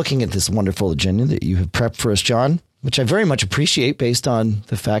 So I'm looking at this wonderful agenda that you have prepped for us, John, which I very much appreciate based on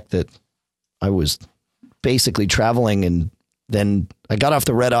the fact that I was basically traveling, and then I got off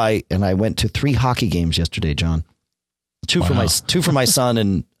the red eye and I went to 3 hockey games yesterday, John. Two for my son,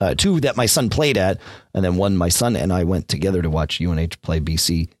 and 2 that my son played at, and then one my son and I went together to watch UNH play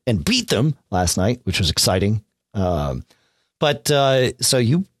BC and beat them last night, which was exciting. So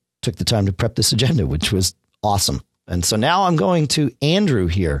you took the time to prep this agenda, which was awesome. And so now I'm going to Andrew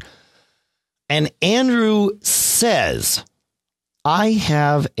here. And Andrew says, I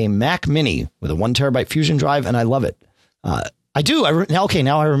have a Mac Mini with a 1 terabyte Fusion drive, and I love it. I do. Now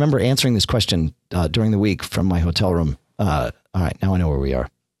I remember answering this question during the week from my hotel room. All right, now I know where we are.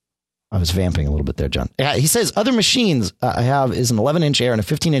 I was vamping a little bit there, John. Yeah, he says, other machines I have is an 11-inch Air and a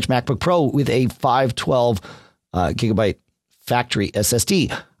 15-inch MacBook Pro with a 512 gigabyte factory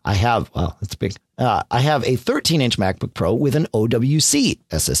SSD. I have, that's big. I have a 13-inch MacBook Pro with an OWC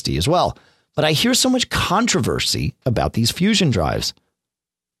SSD as well. But I hear so much controversy about these Fusion drives.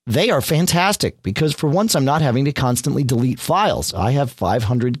 They are fantastic because for once I'm not having to constantly delete files. I have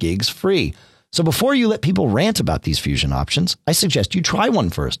 500 gigs free. So before you let people rant about these Fusion options, I suggest you try one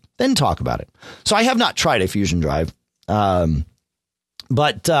first, then talk about it. So I have not tried a Fusion drive,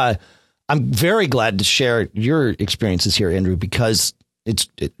 but I'm very glad to share your experiences here, Andrew, because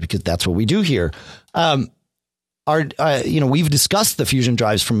because that's what we do here. We've discussed the Fusion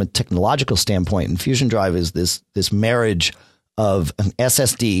drives from a technological standpoint, and Fusion drive is this marriage of an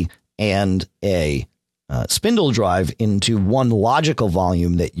SSD and a spindle drive into one logical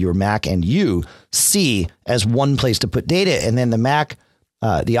volume that your Mac and you see as one place to put data. And then the Mac,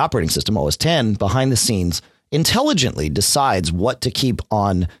 the operating system, OS X, behind the scenes, intelligently decides what to keep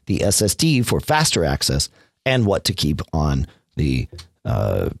on the SSD for faster access and what to keep on the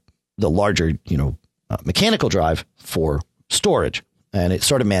larger, mechanical drive for storage. And it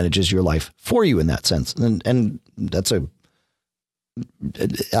sort of manages your life for you in that sense. And that's on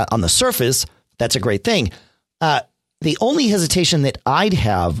the surface, that's a great thing. The only hesitation that I'd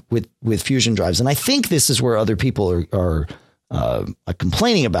have with Fusion drives, and I think this is where other people are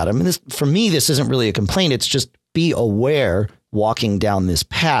complaining about them. And for me, this isn't really a complaint. It's just be aware walking down this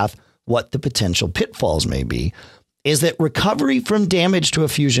path, what the potential pitfalls may be, is that recovery from damage to a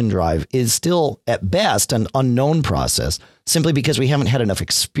Fusion drive is still at best an unknown process, simply because we haven't had enough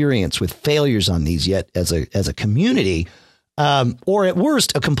experience with failures on these yet as a community, or at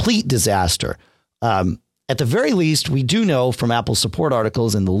worst, a complete disaster. At the very least, we do know from Apple support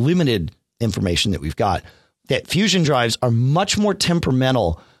articles and the limited information that we've got that Fusion drives are much more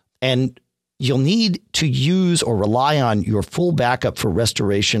temperamental, and you'll need to use or rely on your full backup for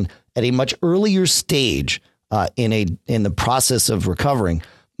restoration at a much earlier stage in the process of recovering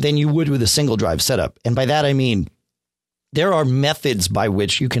than you would with a single drive setup. And by that, I mean, there are methods by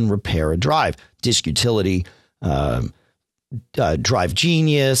which you can repair a drive: Disk Utility, Drive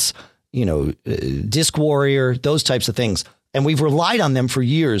Genius, Disk Warrior, those types of things. And we've relied on them for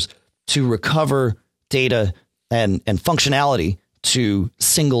years to recover data and functionality to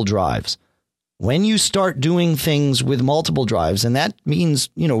single drives. When you start doing things with multiple drives, and that means,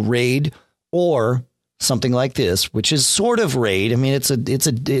 RAID or something like this, which is sort of RAID. I mean,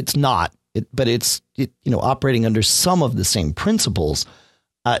 it's not, but it's operating under some of the same principles.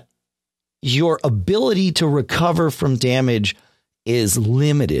 Your ability to recover from damage is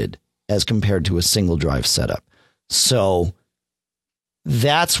limited as compared to a single drive setup. So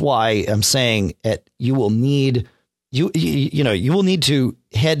that's why I'm saying you will need to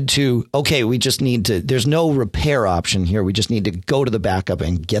head to, okay, there's no repair option here. We just need to go to the backup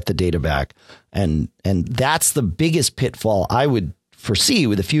and get the data back. And that's the biggest pitfall I would foresee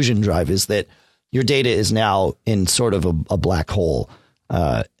with a Fusion drive, is that your data is now in sort of a black hole.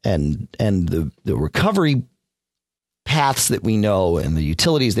 And the recovery paths that we know and the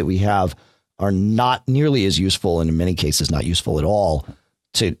utilities that we have are not nearly as useful, and in many cases not useful at all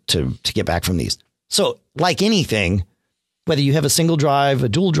to get back from these. So like anything, whether you have a single drive, a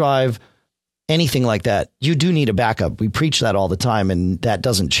dual drive, anything like that, you do need a backup. We preach that all the time, and that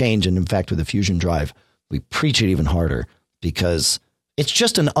doesn't change. And in fact, with the Fusion drive, we preach it even harder because it's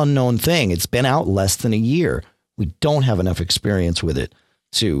just an unknown thing. It's been out less than a year. We don't have enough experience with it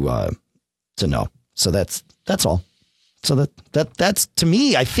to know. So that's all. So that's to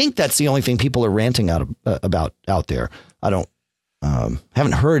me, I think that's the only thing people are ranting about out there. I don't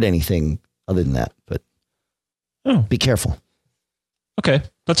haven't heard anything other than that, but be careful. Okay,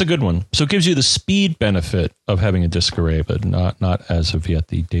 that's a good one. So it gives you the speed benefit of having a disk array, but not as of yet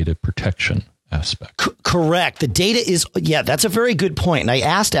the data protection aspect. Correct. The data is, that's a very good point. And I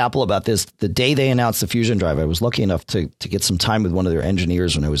asked Apple about this the day they announced the Fusion drive. I was lucky enough to get some time with one of their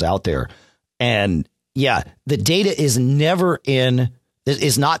engineers when I was out there. And the data is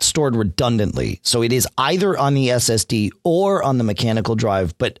is not stored redundantly. So it is either on the SSD or on the mechanical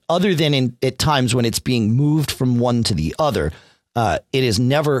drive. But other than at times when it's being moved from one to the other, it is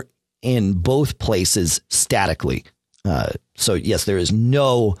never in both places statically. So yes, there is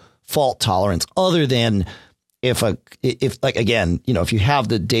no fault tolerance other than if you have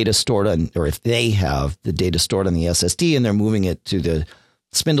the data stored or if they have the data stored on the SSD and they're moving it to the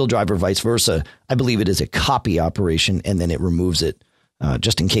spindle drive or vice versa, I believe it is a copy operation, and then it removes it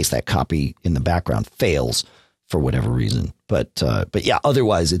just in case that copy in the background fails for whatever reason. But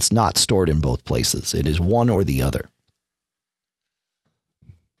otherwise it's not stored in both places. It is one or the other.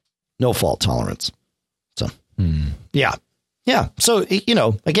 No fault tolerance. So, yeah. So,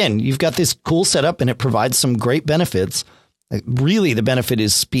 again, you've got this cool setup and it provides some great benefits. Really, the benefit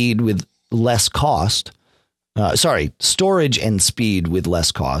is speed with less cost. Storage and speed with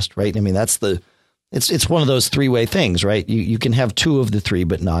less cost, right? I mean, it's one of those three-way things, right? You can have two of the three,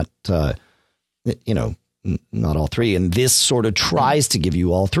 but not all three. And this sort of tries to give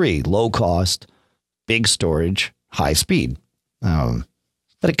you all three: low cost, big storage, high speed.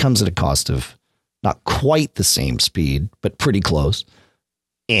 But it comes at a cost of not quite the same speed, but pretty close,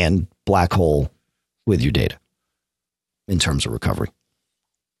 and black hole with your data in terms of recovery.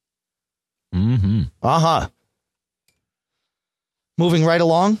 Mm-hmm. Moving right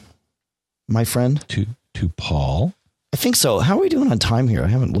along, my friend. To Paul. I think so. How are we doing on time here? I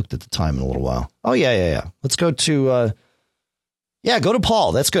haven't looked at the time in a little while. Oh, yeah. Let's go to, go to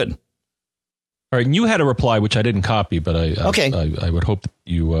Paul. That's good. All right, and you had a reply, which I didn't copy, but I would hope that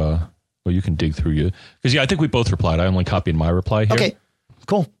you, you can dig through you. Because, I think we both replied. I only copied my reply here. Okay,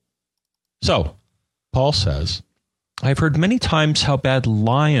 cool. So, Paul says, I've heard many times how bad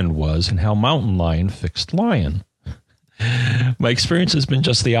Lion was and how Mountain Lion fixed Lion. My experience has been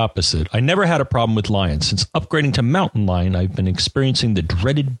just the opposite. I never had a problem with Lion. Since upgrading to Mountain Lion, I've been experiencing the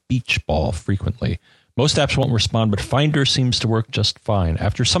dreaded beach ball frequently. Most apps won't respond, but Finder seems to work just fine.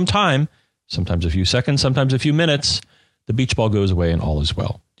 After some time, sometimes a few seconds, sometimes a few minutes, the beach ball goes away and all is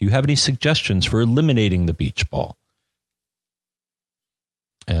well. Do you have any suggestions for eliminating the beach ball?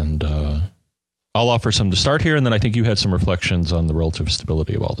 And I'll offer some to start here, and then I think you had some reflections on the relative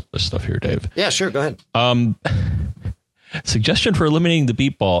stability of all this stuff here, Dave. Yeah, sure. Go ahead. Suggestion for eliminating the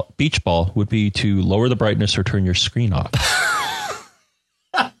beach ball would be to lower the brightness or turn your screen off.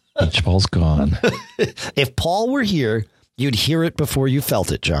 Beach ball's gone. If Paul were here, you'd hear it before you felt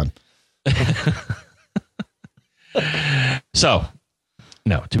it, John. So,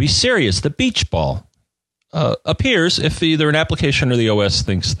 no, to be serious, the beach ball appears if either an application or the OS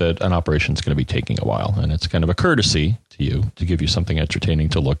thinks that an operation is going to be taking a while, and it's kind of a courtesy to you to give you something entertaining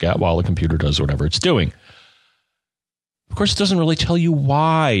to look at while the computer does whatever it's doing. Of course, it doesn't really tell you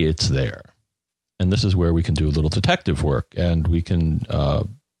why it's there. And this is where we can do a little detective work, and we can, I'll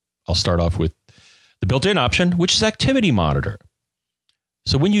start off with the built-in option, which is Activity Monitor.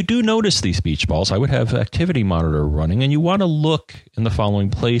 So when you do notice these beach balls, I would have Activity Monitor running, and you want to look in the following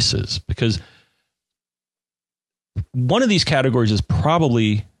places, because one of these categories is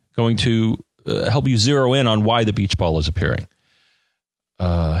probably going to help you zero in on why the beach ball is appearing.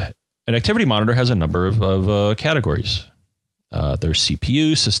 An Activity Monitor has a number of categories. There's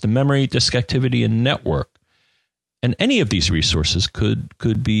CPU, system memory, disk activity, and network. And any of these resources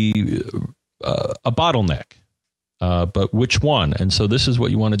could be a bottleneck. But which one? And so this is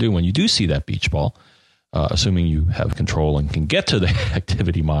what you want to do when you do see that beach ball, assuming you have control and can get to the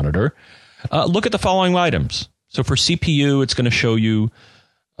Activity Monitor. Look at the following items. So for CPU, it's going to show you,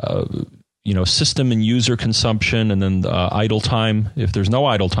 system and user consumption, and then idle time. If there's no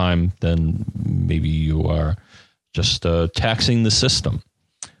idle time, then maybe you are just taxing the system.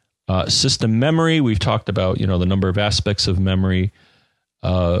 System memory, we've talked about, the number of aspects of memory.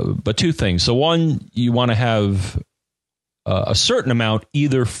 But two things. So one, you want to have a certain amount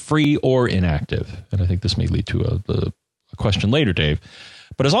either free or inactive. And I think this may lead to a question later, Dave.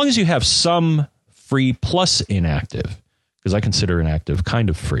 But as long as you have some free plus inactive, because I consider inactive kind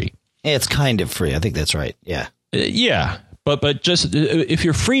of free. It's kind of free. I think that's right. Yeah. Yeah. But just if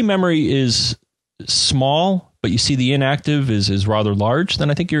your free memory is small, but you see the inactive is rather large, then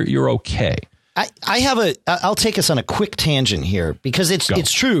I think you're okay. I'll take us on a quick tangent here because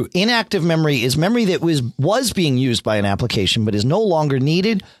it's true. Inactive memory is memory that was being used by an application, but is no longer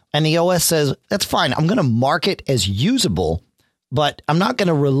needed. And the OS says, that's fine. I'm going to mark it as usable, but I'm not going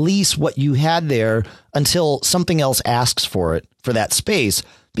to release what you had there until something else asks for it for that space,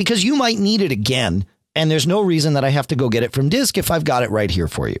 because you might need it again. And there's no reason that I have to go get it from disk if I've got it right here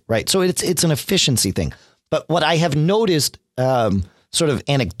for you. Right. So it's an efficiency thing. But what I have noticed sort of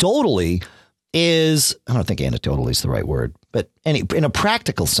anecdotally is, I don't think anecdotally is the right word, but in a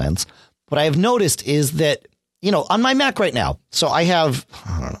practical sense, what I have noticed is that, on my Mac right now, so I have,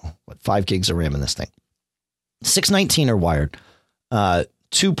 5 gigs of RAM in this thing. 619 are wired.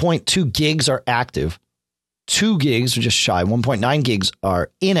 2.2 gigs are active. 2 gigs are just shy. 1.9 gigs are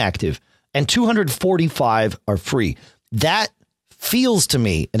inactive. And 245 are free. That feels to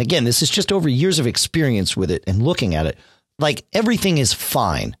me, and again, this is just over years of experience with it and looking at it, like everything is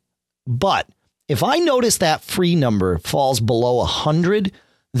fine. But if I notice that free number falls below 100,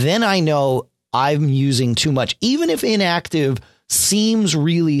 then I know I'm using too much. Even if inactive seems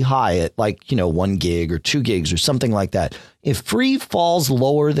really high at 1 gig or 2 gigs or something like that. If free falls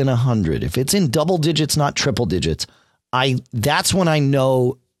lower than 100, if it's in double digits, not triple digits, that's when I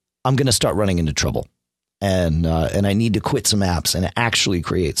know I'm going to start running into trouble. And I need to quit some apps and actually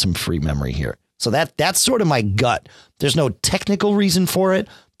create some free memory here. So that's sort of my gut. There's no technical reason for it,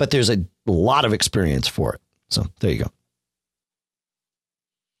 but there's a lot of experience for it. So there you go.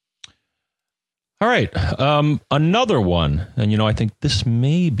 All right. Another one, and I think this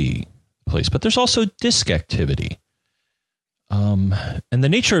may be the place, but there's also disk activity. And the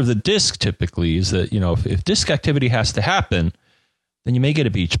nature of the disk typically is that, if disk activity has to happen, then you may get a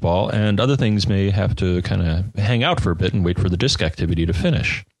beach ball, and other things may have to kind of hang out for a bit and wait for the disk activity to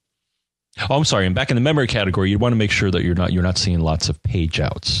finish. Oh, I'm sorry. And back in the memory category, you want to make sure that you're not seeing lots of page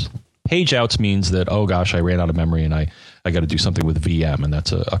outs. Page outs means that, oh gosh, I ran out of memory and I got to do something with VM, and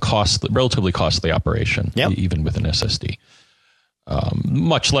that's a relatively costly operation, even with an SSD.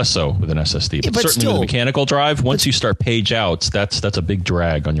 Much less so with an SSD, but certainly still, with a mechanical drive, once you start page outs, that's a big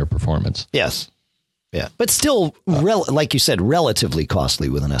drag on your performance. Yes. Yeah, but still, like you said, relatively costly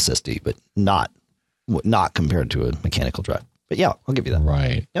with an SSD, but not compared to a mechanical drive. But yeah, I'll give you that.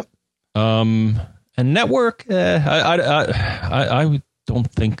 Right. Yep. And network, I don't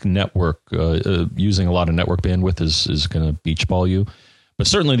think network using a lot of network bandwidth is going to beach ball you, but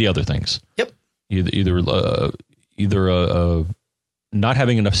certainly the other things. Yep. Either not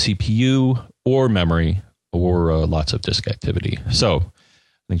having enough CPU or memory or lots of disk activity. So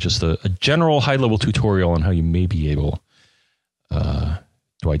I think just a general high-level tutorial on how you may be able to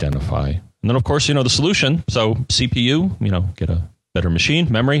identify. And then, of course, the solution. So CPU, get a better machine,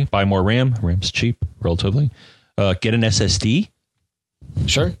 memory, buy more RAM. RAM's cheap, relatively. Get an SSD.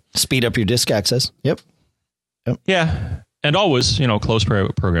 Sure. Speed up your disk access. Yep. Yeah. And always, close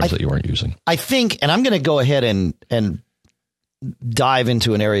programs that you aren't using. I think, and I'm going to go ahead and dive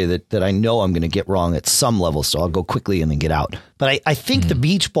into an area that I know I'm going to get wrong at some level, so I'll go quickly and then get out. But I think the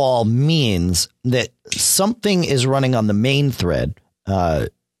beach ball means that something is running on the main thread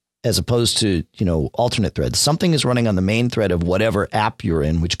as opposed to, alternate threads. Something is running on the main thread of whatever app you're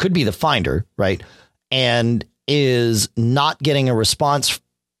in, which could be the Finder, right? And is not getting a response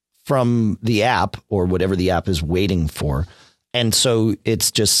from the app or whatever the app is waiting for. And so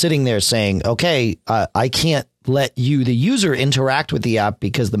it's just sitting there saying, okay, I can't let you, the user, interact with the app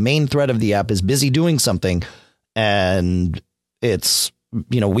because the main thread of the app is busy doing something. And it's,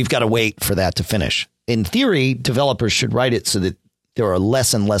 we've got to wait for that to finish. In theory, developers should write it so that there are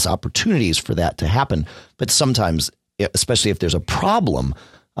less and less opportunities for that to happen. But sometimes, especially if there's a problem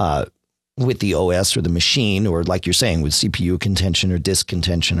with the OS or the machine, or like you're saying, with CPU contention or disk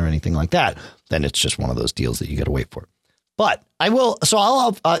contention or anything like that, then it's just one of those deals that you got to wait for. But I will. So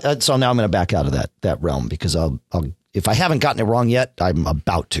so now I'm going to back out of that realm because I'll if I haven't gotten it wrong yet, I'm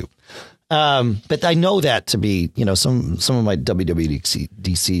about to. But I know that to be, some of my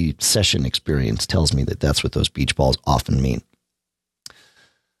WWDC session experience tells me that that's what those beach balls often mean.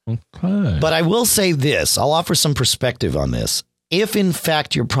 Okay. But I will say this. I'll offer some perspective on this. if in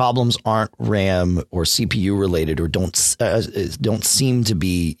fact your problems aren't RAM or CPU related or don't seem to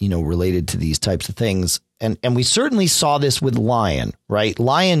be, related to these types of things. And we certainly saw this with Lion, right?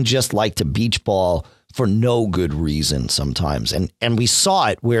 Lion just liked to beach ball for no good reason sometimes. And we saw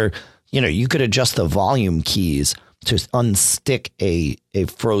it where, you could adjust the volume keys to unstick a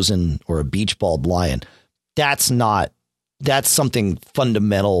frozen or a beach balled Lion. That's something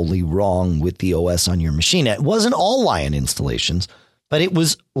fundamentally wrong with the OS on your machine. It wasn't all Lion installations, but it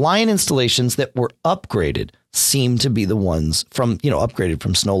was Lion installations that were upgraded seemed to be the ones from, upgraded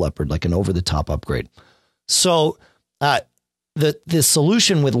from Snow Leopard, like an over the top upgrade. So the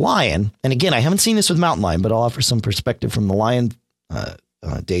solution with Lion, and again, I haven't seen this with Mountain Lion, but I'll offer some perspective from the Lion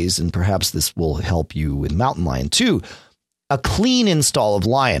days, and perhaps this will help you with Mountain Lion too. A clean install of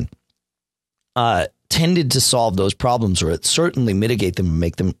Lion tended to solve those problems, or it certainly mitigate them and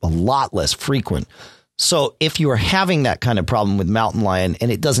make them a lot less frequent. So if you are having that kind of problem with Mountain Lion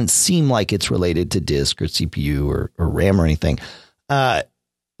and it doesn't seem like it's related to disk or CPU or RAM or anything,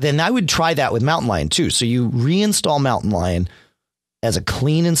 then I would try that with Mountain Lion too. So you reinstall Mountain Lion as a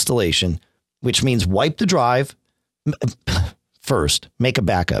clean installation, which means wipe the drive first, make a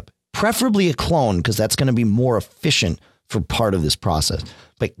backup, preferably a clone, because that's going to be more efficient for part of this process.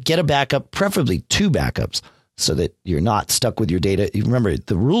 But get a backup, preferably 2 backups, so that you're not stuck with your data. Remember,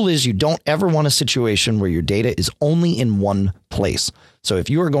 the rule is you don't ever want a situation where your data is only in one place. So if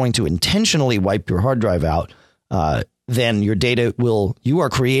you are going to intentionally wipe your hard drive out, then your data you are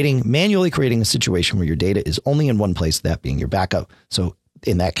manually creating a situation where your data is only in one place, that being your backup. So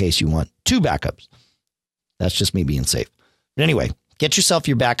in that case, you want 2 backups. That's just me being safe. But anyway, get yourself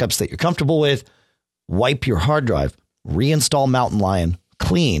your backups that you're comfortable with, wipe your hard drive, reinstall Mountain Lion,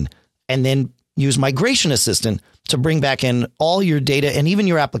 clean, and then use Migration Assistant to bring back in all your data and even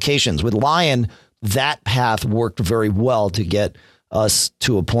your applications. With Lion, that path worked very well to get us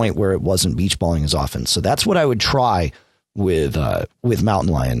to a point where it wasn't beach balling as often. So that's what I would try with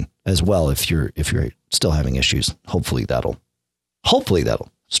Mountain Lion as well. If you're still having issues, hopefully that'll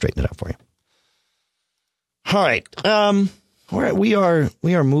straighten it out for you. All right. We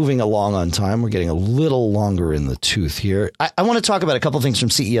are moving along on time. We're getting a little longer in the tooth here. I want to talk about a couple of things from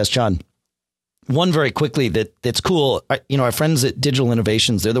CES, John. One very quickly that's cool. Our friends at Digital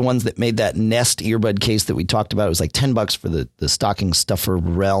Innovations, they're the ones that made that Nest earbud case that we talked about. It was like $10 for the stocking stuffer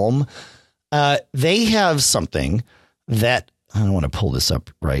realm. They have something that, I don't want to pull this up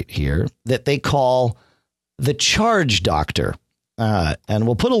right here, that they call the Charge Doctor. And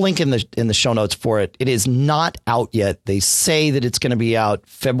we'll put a link in the show notes for it. It is not out yet. They say that it's going to be out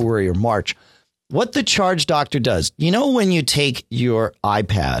February or March. What the Charge Doctor does, when you take your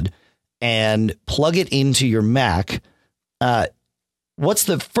iPad and plug it into your Mac, what's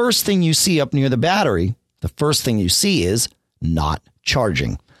the first thing you see up near the battery? The first thing you see is not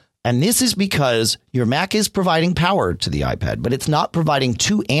charging. And this is because your Mac is providing power to the iPad, but it's not providing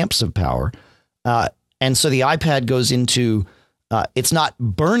 2 amps of power. And so the iPad goes into, it's not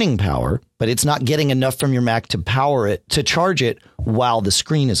burning power, but it's not getting enough from your Mac to power it, to charge it while the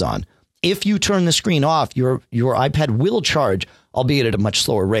screen is on. If you turn the screen off, your iPad will charge, albeit at a much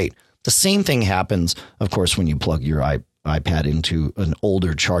slower rate. The same thing happens, of course, when you plug your iPad into an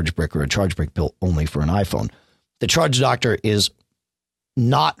older charge brick or a charge brick built only for an iPhone. The Charge Doctor is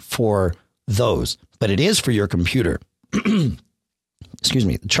not for those, but it is for your computer. Excuse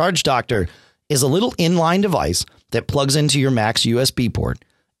me. The Charge Doctor is a little inline device that plugs into your Mac's USB port,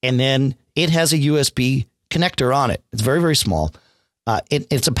 and then it has a USB connector on it. It's very, very small.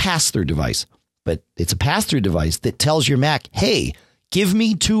 It's a pass-through device, but it's a pass-through device that tells your Mac, hey, give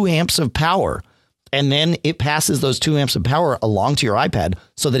me 2 amps of power. And then it passes those 2 amps of power along to your iPad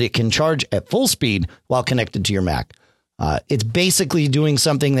so that it can charge at full speed while connected to your Mac. It's basically doing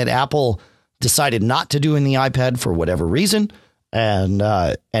something that Apple decided not to do in the iPad for whatever reason. And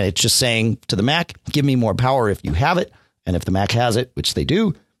it's just saying to the Mac, give me more power if you have it. And if the Mac has it, which they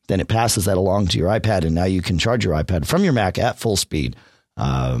do, then it passes that along to your iPad. And now you can charge your iPad from your Mac at full speed.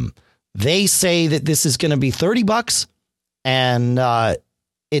 They say that this is going to be $30. And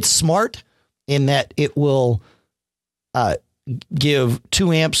it's smart in that it will give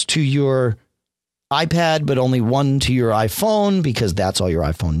 2 amps to your iPad, but only 1 to your iPhone, because that's all your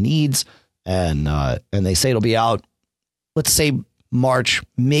iPhone needs. And they say it'll be out, let's say March,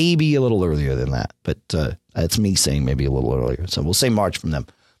 maybe a little earlier than that. But that's me saying maybe a little earlier. So we'll say March from them.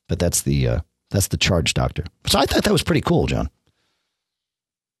 But that's the Charge Doctor. So I thought that was pretty cool, John.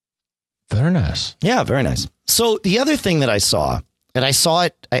 Very nice. Yeah, very nice. So the other thing that I saw, and I saw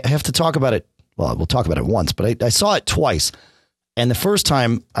it, I have to talk about it. Well, we'll talk about it once, but I saw it twice. And the first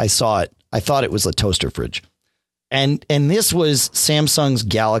time I saw it, I thought it was a toaster fridge. And this was Samsung's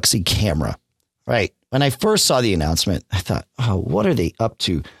Galaxy camera, right? When I first saw the announcement, I thought, oh, what are they up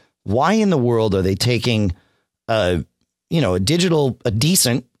to? Why in the world are they taking a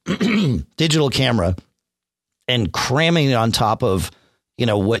decent digital camera and cramming it on top of,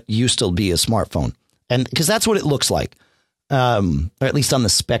 what used to be a smartphone? And because that's what it looks like, or at least on the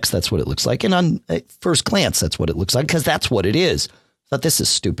specs, that's what it looks like. And on first glance, that's what it looks like, because that's what it is. I thought, this is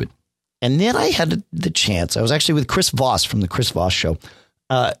stupid. And then I had the chance. I was actually with Chris Voss from the Chris Voss Show.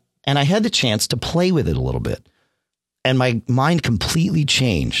 And I had the chance to play with it a little bit. And my mind completely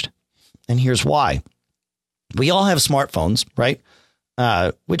changed. And here's why. We all have smartphones, right?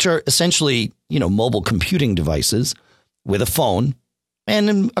 Which are essentially, mobile computing devices with a phone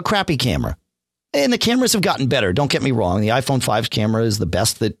and a crappy camera. And the cameras have gotten better. Don't get me wrong. The iPhone 5's camera is the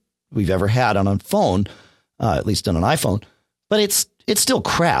best that we've ever had on a phone, at least on an iPhone. But it's still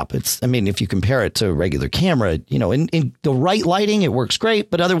crap. If you compare it to a regular camera, in the right lighting, it works great.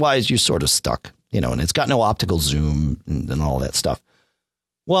 But otherwise, you're sort of stuck, and it's got no optical zoom and all that stuff.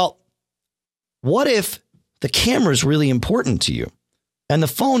 Well, what if the camera is really important to you and the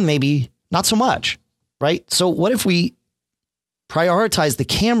phone maybe not so much, right? So what if we prioritize the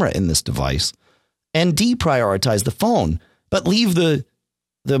camera in this device and deprioritize the phone, but leave the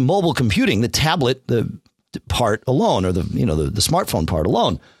mobile computing, the tablet, the part alone, or the smartphone part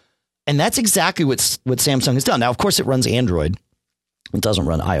alone? And that's exactly what Samsung has done. Now, of course, it runs Android. It doesn't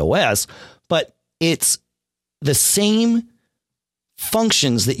run iOS, but it's the same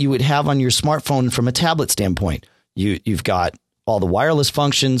functions that you would have on your smartphone from a tablet standpoint. You've got all the wireless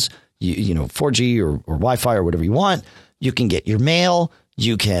functions, 4G or Wi-Fi or whatever you want. You can get your mail.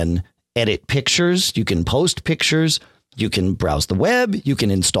 You can edit pictures. You can post pictures. You can browse the web. You can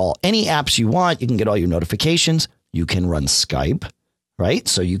install any apps you want. You can get all your notifications. You can run Skype, right?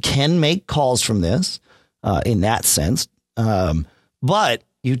 So you can make calls from this in that sense. But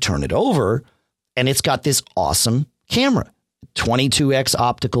you turn it over and it's got this awesome camera, 22x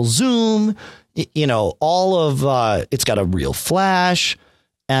optical zoom, all of it's got a real flash.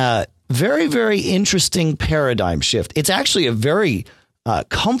 Very, very interesting paradigm shift. It's actually a very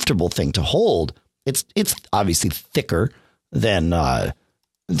comfortable thing to hold. It's obviously thicker than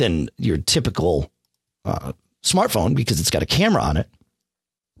your typical smartphone because it's got a camera on it,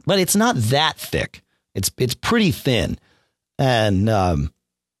 but it's not that thick. It's pretty thin, and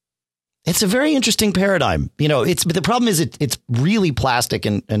it's a very interesting paradigm. But the problem is it's really plastic,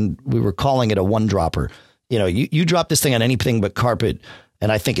 and we were calling it a one dropper. You drop this thing on anything but carpet,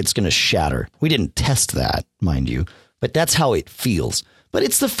 and I think it's going to shatter. We didn't test that, mind you, but that's how it feels. But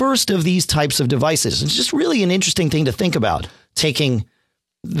it's the first of these types of devices. It's just really an interesting thing to think about, taking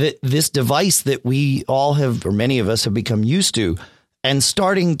this device that we all have, or many of us have become used to, and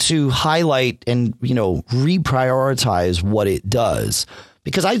starting to highlight and, reprioritize what it does.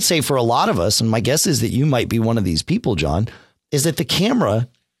 Because I'd say for a lot of us, and my guess is that you might be one of these people, John, is that the camera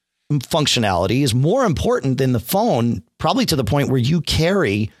functionality is more important than the phone, probably to the point where you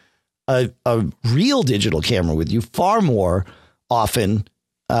carry a real digital camera with you far more often,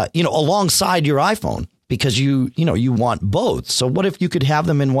 alongside your iPhone, because you want both. So what if you could have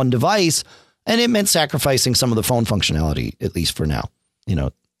them in one device, and it meant sacrificing some of the phone functionality, at least for now,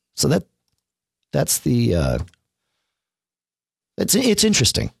 so that's the, it's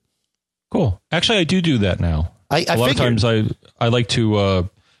interesting. Cool. Actually, I do that now. A lot of times I like to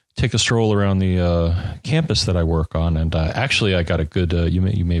take a stroll around the campus that I work on, and actually I got a good. You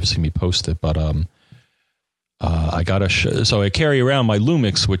may have seen me post it, but I got so I carry around my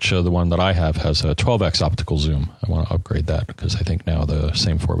Lumix, which the one that I have has a 12x optical zoom. I want to upgrade that because I think now the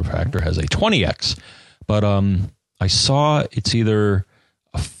same form factor has a 20x. But I saw it's either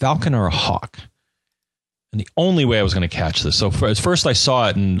a Falcon or a Hawk. And the only way I was going to catch this, so at first I saw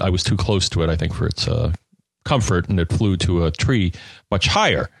it and I was too close to it, I think, for its comfort, and it flew to a tree much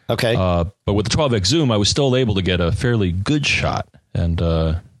higher. Okay. But with the 12x zoom, I was still able to get a fairly good shot. And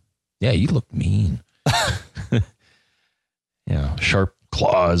you look mean. Sharp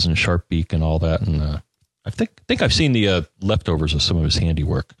claws and sharp beak and all that. And I think I've seen the leftovers of some of his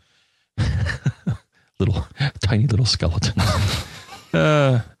handiwork. Tiny little skeleton.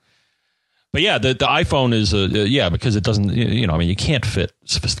 But yeah, the iPhone is, because it doesn't, you can't fit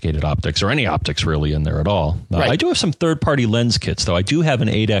sophisticated optics or any optics really in there at all. Right. I do have some third-party lens kits, though. I do have an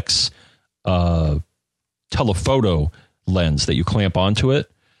 8X telephoto lens that you clamp onto it,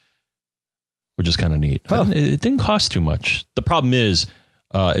 which is kind of neat. Oh. It didn't cost too much. The problem is,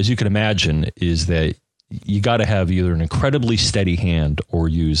 as you can imagine, is that you got to have either an incredibly steady hand or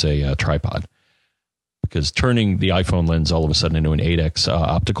use a tripod. because turning the iPhone lens all of a sudden into an 8X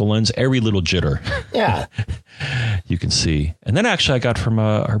optical lens, every little jitter. Yeah. You can see. And then actually I got from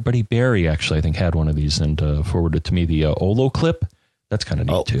our buddy Barry, actually, I think had one of these and forwarded to me the Olo clip. That's kind of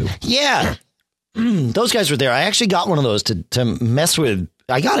neat too. Yeah. Those guys were there. I actually got one of those to mess with.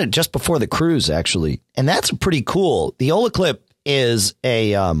 I got it just before the cruise, actually. And that's pretty cool. The Olo clip is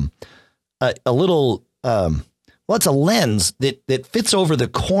a little, well, it's a lens that fits over the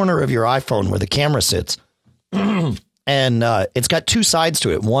corner of your iPhone where the camera sits. And it's got two sides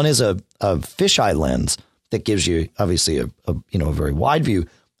to it. One is a fisheye lens that gives you obviously a very wide view.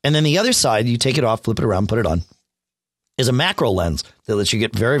 And then the other side, you take it off, flip it around, put it on, is a macro lens that lets you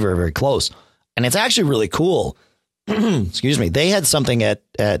get very, very, very close. And it's actually really cool. Excuse me. They had something at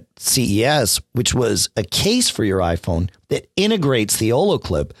CES, which was a case for your iPhone that integrates the Olo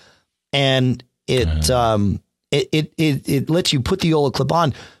clip, and it lets you put the Olo clip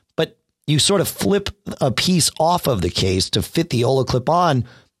on, but you sort of flip a piece off of the case to fit the Olo clip on.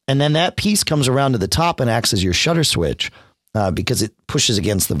 And then that piece comes around to the top and acts as your shutter switch because it pushes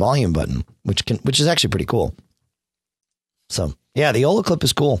against the volume button, which is actually pretty cool. So yeah, the Olo clip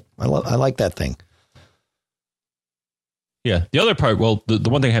is cool. I like that thing. Yeah. The other part, well, the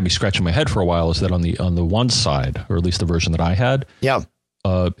one thing that had me scratching my head for a while is that on the one side, or at least the version that I had,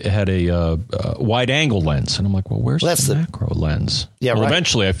 it had a wide angle lens. And I'm like, well, where's the macro lens? Yeah. Well,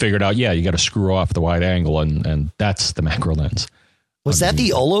 eventually I figured out, you got to screw off the wide angle and that's the macro lens. Was that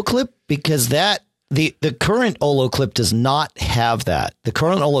the Olo clip? Because the current Olo clip does not have that. The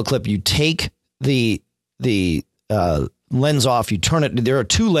current Olo clip, you take the lens off, you turn it. There are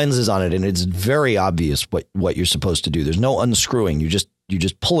two lenses on it, and it's very obvious what you're supposed to do. There's no unscrewing. You just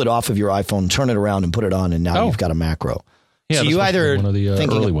pull it off of your iPhone, turn it around, and put it on, and now you've got a macro. Yeah, so you either one of the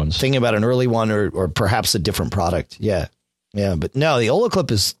early ones, thinking about an early one, or perhaps a different product. Yeah. But no, the Olo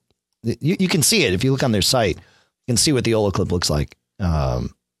clip is. You can see it if you look on their site. You can see what the Olo clip looks like,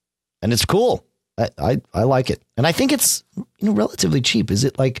 and it's cool. I like it, and I think it's relatively cheap. Is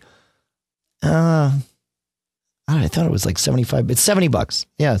it like? I thought it was like 75. It's $70.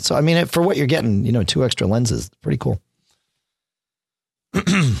 Yeah. So, I mean, for what you're getting, two extra lenses, pretty cool.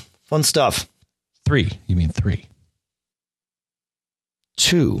 Fun stuff. 3. You mean 3?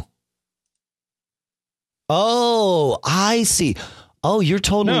 2. Oh, I see. Oh, you're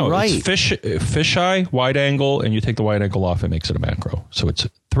totally right. It's fisheye, wide angle, and you take the wide angle off, it makes it a macro. So it's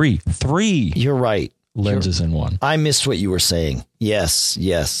 3. You're right. Lenses in one. I missed what you were saying. Yes.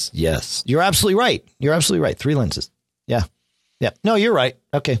 You're absolutely right. 3 lenses. Yeah. No, you're right.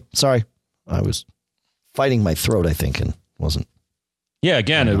 Okay. Sorry. I was fighting my throat, I think, and wasn't. Yeah.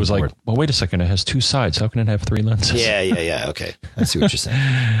 Again, it was like, well, wait a second. It has 2 sides. How can it have 3 lenses? Yeah. Okay. I see what you're saying.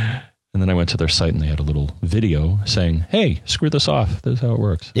 And then I went to their site and they had a little video saying, hey, screw this off. This is how it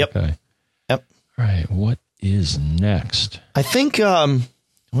works. Yep. Okay. Yep. All right. What is next? I think, well,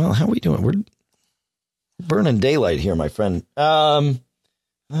 how are we doing? We're burning daylight here, my friend. I'm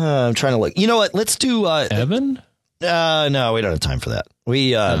trying to look. You know what? Let's do Evan. No, we don't have time for that.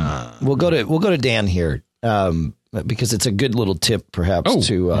 We'll go to Dan here because it's a good little tip, perhaps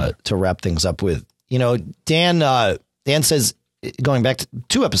to wrap things up with. Dan says, going back to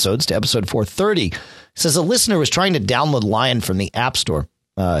 2 episodes to episode 430, says a listener was trying to download Lion from the App Store.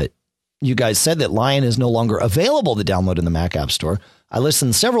 You guys said that Lion is no longer available to download in the Mac App Store. I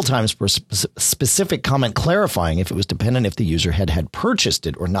listened several times for a specific comment clarifying if it was dependent if the user had purchased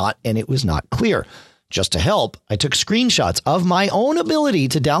it or not, and it was not clear. Just to help, I took screenshots of my own ability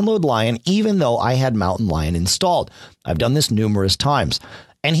to download Lion, even though I had Mountain Lion installed. I've done this numerous times.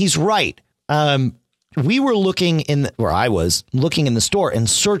 And he's right. We were I was looking in the store and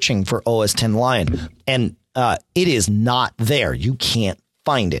searching for OS X Lion, and it is not there. You can't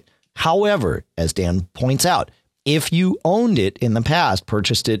find it. However, as Dan points out, if you owned it in the past,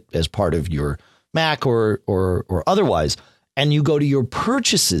 purchased it as part of your Mac or otherwise, and you go to your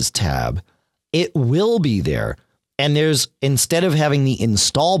purchases tab, it will be there. And instead of having the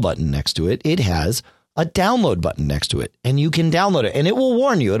install button next to it, it has a download button next to it, and you can download it, and it will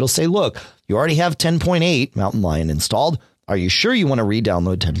warn you. It'll say, look, you already have 10.8 Mountain Lion installed. Are you sure you want to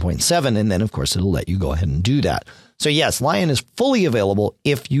re-download 10.7? And then, of course, it'll let you go ahead and do that. So, yes, Lion is fully available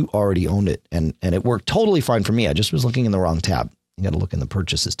if you already owned it. And it worked totally fine for me. I just was looking in the wrong tab. You got to look in the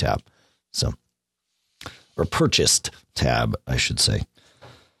purchases tab. Or purchased tab, I should say.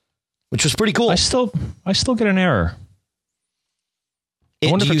 Which was pretty cool. I still get an error. I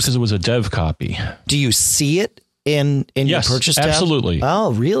wonder if it's because it was a dev copy. Do you see it in your purchase tab? Absolutely.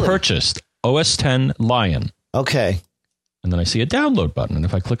 Oh, really? Purchased OS X Lion. Okay. and then I see a download button. And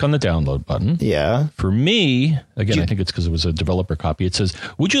if I click on the download button, for me, again, I think it's because it was a developer copy. It says,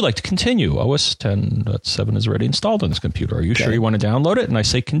 would you like to continue? OS 10.7 is already installed on this computer. Are you sure you want to download it? And I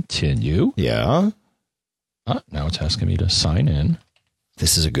say continue. Yeah. Now it's asking me to sign in.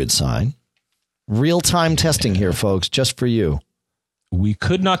 This is a good sign. Real-time testing here, folks, just for you. We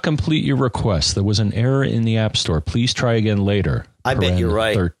could not complete your request. There was an error in the App Store. Please try again later. I bet you're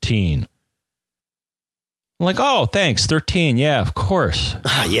right. 13. I'm like, oh, thanks. 13. Yeah, of course.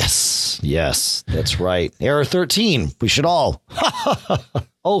 Yes, that's right. Error 13. We should all.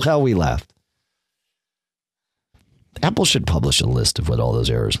 Oh, how we laughed. Apple should publish a list of what all those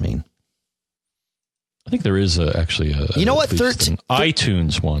errors mean. I think there is actually a. You know what? 13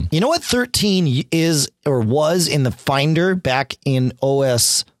 iTunes one. You know what 13 is or was in the Finder back in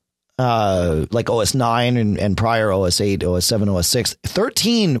OS, like OS 9 and prior OS 8, OS 7, OS 6.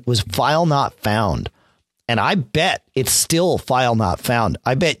 13 was file not found. And I bet it's still file not found.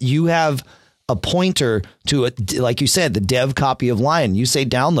 I bet you have a pointer to it, like you said, the dev copy of Lion. You say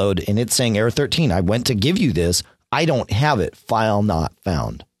download and it's saying error 13. I went to give you this. I don't have it. File not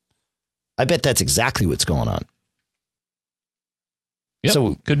found. I bet that's exactly what's going on. Yeah,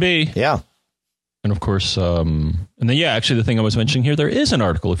 so could be. Yeah. And of course, and then, actually the thing I was mentioning here, there is an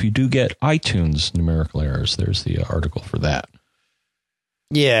article. If you do get iTunes numerical errors, there's the article for that.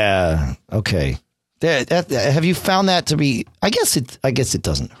 Yeah. Okay. Have you found that to be, I guess it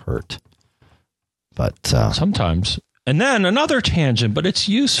doesn't hurt, but sometimes. And then another tangent, but it's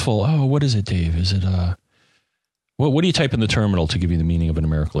useful. Oh, what is it, Dave? Is it, what do you type in the terminal to give you the meaning of a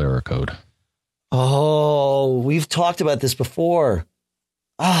numerical error code? Oh, we've talked about this before.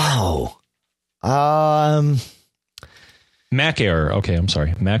 Oh, Mac error. Okay, I'm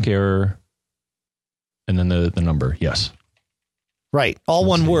sorry. Mac error. And then the number. Yes. Right. All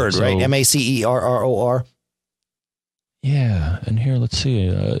one word, right? MACERROR. Yeah. And here, let's see.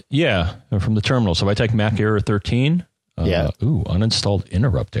 From the terminal. So if I type Mac error 13. Uninstalled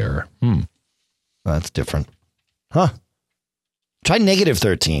interrupt error. That's different. Huh. Try negative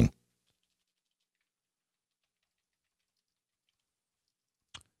 13.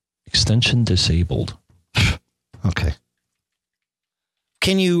 Extension disabled. Okay.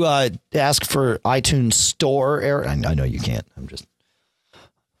 Can you ask for iTunes Store error? I know you can't. I'm just.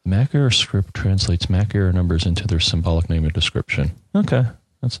 Mac error script translates Mac error numbers into their symbolic name and description. Okay.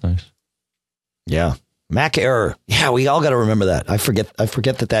 That's nice. Yeah. Mac error. Yeah, we all got to remember that. I forget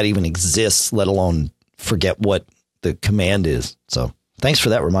that even exists, let alone forget what the command is. So thanks for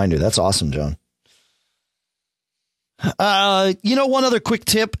that reminder. That's awesome, John. One other quick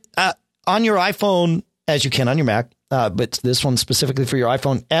tip on your iPhone, as you can on your Mac, but this one specifically for your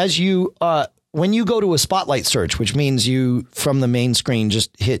iPhone, as you when you go to a spotlight search, which means you from the main screen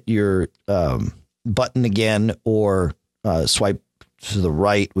just hit your button again or swipe to the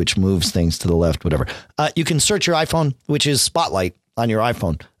right, which moves things to the left, whatever. You can search your iPhone, which is Spotlight on your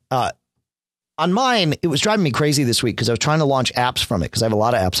iPhone. On mine, it was driving me crazy this week because I was trying to launch apps from it because I have a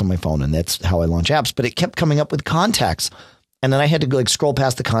lot of apps on my phone and that's how I launch apps. But it kept coming up with contacts. And then I had to scroll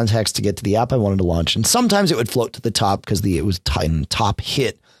past the contacts to get to the app I wanted to launch. And sometimes it would float to the top because it was top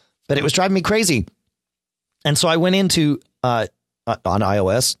hit. But it was driving me crazy. And so I went into on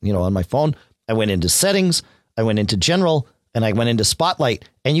iOS, on my phone. I went into settings. I went into general. And I went into Spotlight.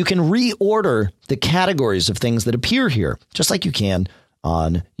 And you can reorder the categories of things that appear here, just like you can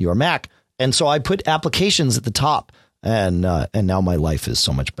on your Mac. And so I put applications at the top, and now my life is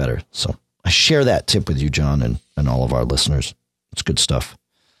so much better. So I share that tip with you, John, and all of our listeners. It's good stuff.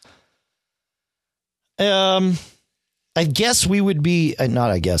 I guess we would be, I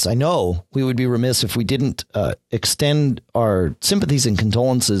know we would be remiss if we didn't extend our sympathies and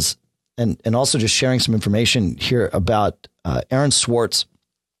condolences and also just sharing some information here about Aaron Swartz,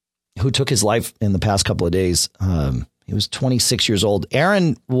 who took his life in the past couple of days. He was 26 years old.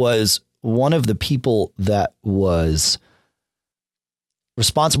 Aaron was one of the people that was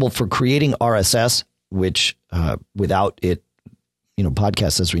responsible for creating RSS, which without it,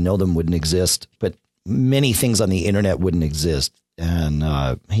 podcasts as we know them wouldn't exist, but many things on the internet wouldn't exist. And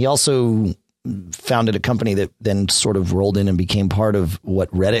he also founded a company that then sort of rolled in and became part of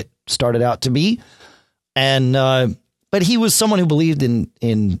what Reddit started out to be. And but he was someone who believed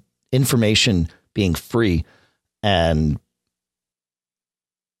in information being free and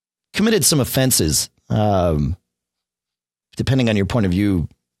committed some offenses, depending on your point of view,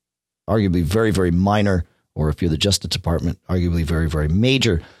 arguably very, very minor, or if you're the Justice Department, arguably very, very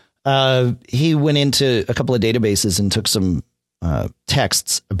major. He went into a couple of databases and took some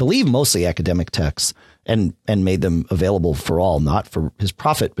texts, I believe mostly academic texts, and made them available for all, not for his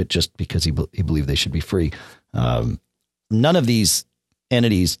profit, but just because he believed they should be free. none of these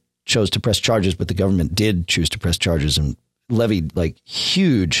entities chose to press charges, but the government did choose to press charges and levied like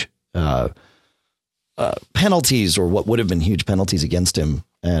huge penalties, or what would have been huge penalties against him.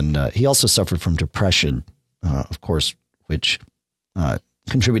 And he also suffered from depression, of course, which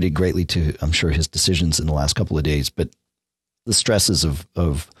contributed greatly to, I'm sure, his decisions in the last couple of days. But the stresses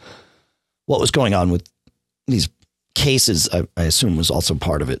of what was going on with these cases, I assume, was also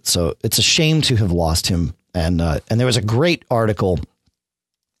part of it. So it's a shame to have lost him. And there was a great article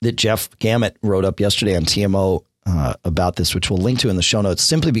that Jeff Gamet wrote up yesterday on TMO about this, which we'll link to in the show notes,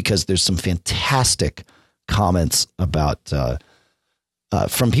 simply because there's some fantastic comments about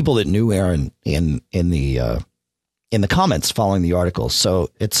from people that knew Aaron in the comments following the article. So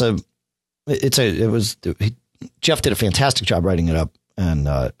Jeff did a fantastic job writing it up, and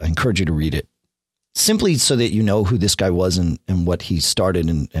I encourage you to read it, simply so that you know who this guy was and what he started,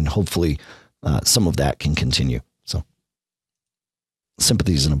 and hopefully some of that can continue. So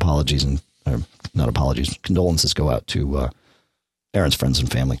sympathies and apologies, and not apologies, condolences go out to Aaron's friends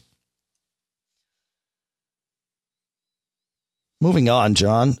and family. Moving on,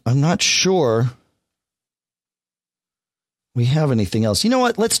 John, I'm not sure we have anything else. You know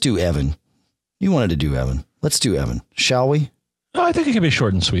what? Let's do Evan. You wanted to do Evan. Let's do Evan, shall we? Oh, I think it can be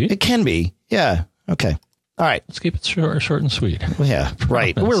short and sweet. It can be. Yeah. Okay. All right. Let's keep it short and sweet. Well, yeah,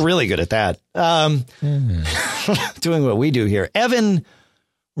 right. We're really good at that. Doing what we do here. Evan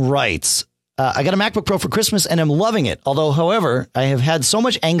writes, I got a MacBook Pro for Christmas and I'm loving it. However, I have had so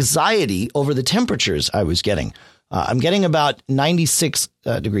much anxiety over the temperatures I was getting. I'm getting about 96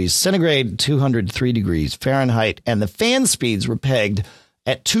 degrees centigrade, 203 degrees Fahrenheit, and the fan speeds were pegged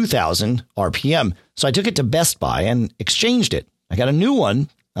at 2,000 RPM. So I took it to Best Buy and exchanged it. I got a new one,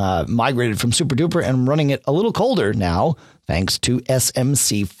 migrated from Super Duper, and I'm running it a little colder now, thanks to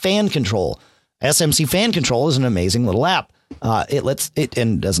SMC Fan Control. SMC Fan Control is an amazing little app.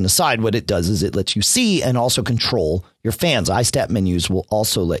 And as an aside, what it does is it lets you see and also control your fans. iStat menus will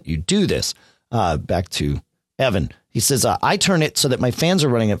also let you do this. Back to Evan. He says, I turn it so that my fans are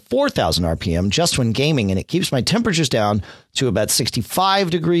running at 4,000 RPM just when gaming, and it keeps my temperatures down to about 65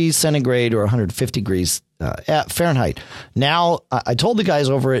 degrees centigrade or 150 degrees Fahrenheit. Now, I told the guys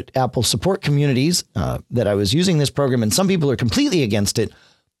over at Apple Support Communities that I was using this program, and some people are completely against it.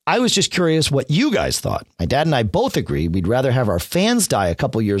 I was just curious what you guys thought. My dad and I both agree we'd rather have our fans die a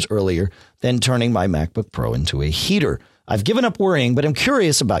couple years earlier than turning my MacBook Pro into a heater. I've given up worrying, but I'm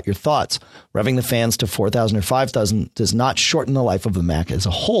curious about your thoughts. Revving the fans to 4,000 or 5,000 does not shorten the life of a Mac as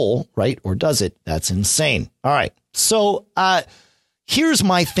a whole, right? Or does it? That's insane. All right. So here's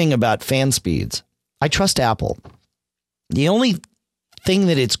my thing about fan speeds. I trust Apple. The only thing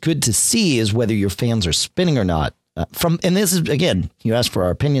that it's good to see is whether your fans are spinning or not. And this is, again, you asked for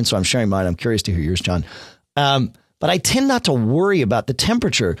our opinion, so I'm sharing mine. I'm curious to hear yours, John. But I tend not to worry about the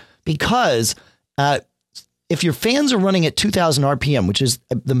temperature because if your fans are running at 2,000 RPM, which is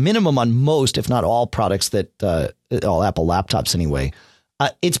the minimum on most, if not all products that all Apple laptops anyway,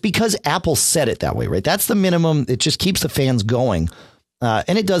 it's because Apple set it that way, right? That's the minimum. It just keeps the fans going.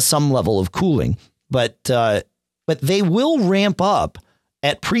 And it does some level of cooling, but they will ramp up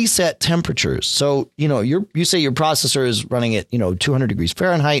at preset temperatures. So, you say your processor is running at, 200 degrees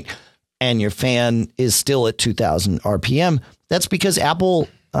Fahrenheit and your fan is still at 2,000 RPM. That's because Apple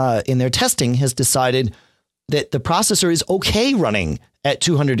in their testing has decided that the processor is okay running at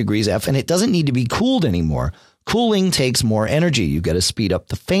 200 degrees F and it doesn't need to be cooled anymore. Cooling takes more energy. You got to speed up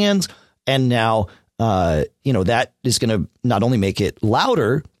the fans. And now, that is going to not only make it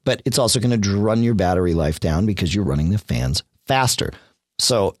louder, but it's also going to run your battery life down because you're running the fans faster.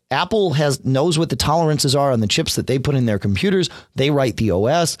 So Apple knows what the tolerances are on the chips that they put in their computers. They write the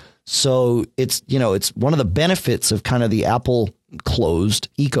OS. So it's one of the benefits of kind of the Apple closed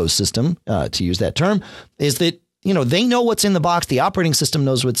ecosystem, to use that term, is that, they know what's in the box. The operating system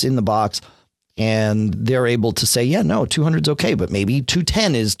knows what's in the box, and they're able to say, yeah, no, 200 is okay, but maybe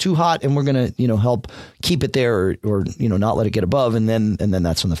 210 is too hot and we're going to, help keep it there or not let it get above. And then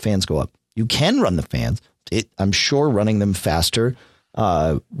that's when the fans go up. You can run the fans. I'm sure running them faster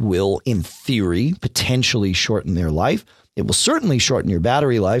will, in theory, potentially shorten their life. It will certainly shorten your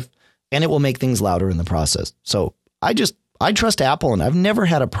battery life, and it will make things louder in the process. So I trust Apple, and I've never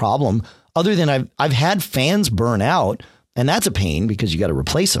had a problem other than I've had fans burn out, and that's a pain because you got to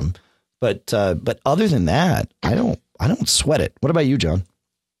replace them. But other than that, I don't sweat it. What about you, John?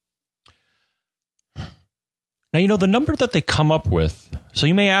 Now, the number that they come up with. So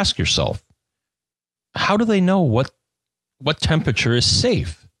you may ask yourself, how do they know what temperature is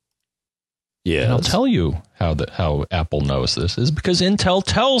safe? Yeah, and I'll tell you how Apple knows this is because Intel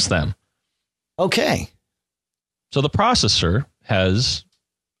tells them. Okay. So the processor has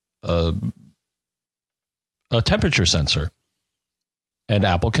a temperature sensor. And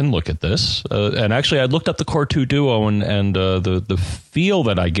Apple can look at this. And actually, I looked up the Core 2 Duo, and the feel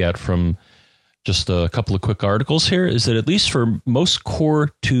that I get from just a couple of quick articles here is that at least for most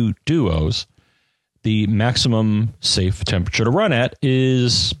Core 2 Duos, the maximum safe temperature to run at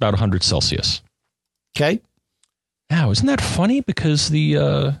is about 100 Celsius. Okay. Now, isn't that funny? Because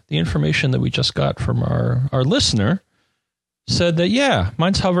the information that we just got from our listener said that, yeah,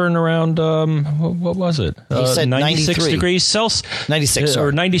 mine's hovering around, what was it? He said 96 degrees Celsius. 96,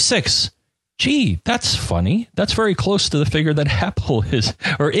 or 96. Gee, that's funny. That's very close to the figure that Apple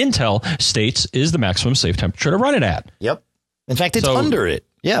or Intel states is the maximum safe temperature to run it at. Yep. In fact, it's under it.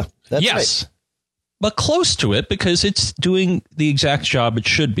 Yeah, that's right. But close to it because it's doing the exact job it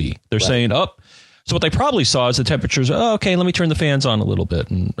should be. They're saying, so what they probably saw is the temperatures. Oh, okay, let me turn the fans on a little bit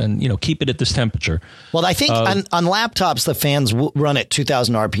and keep it at this temperature. Well, I think on laptops, the fans will run at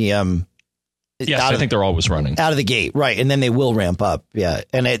 2,000 RPM. Yes, I think they're always running. Out of the gate, right. And then they will ramp up. Yeah.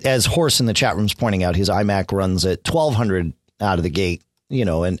 And as Horse in the chat room is pointing out, his iMac runs at 1,200 out of the gate,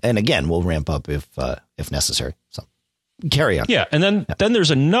 and again, we'll ramp up if necessary. So carry on. Yeah. And then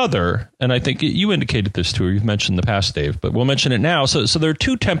there's another, and I think you indicated this too, or you've mentioned in the past, Dave, but we'll mention it now. So there are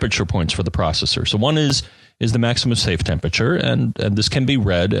two temperature points for the processor. So one is the maximum safe temperature, and this can be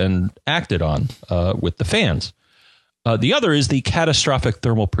read and acted on with the fans. The other is the catastrophic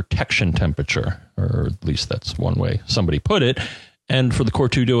thermal protection temperature, or at least that's one way somebody put it. And for the Core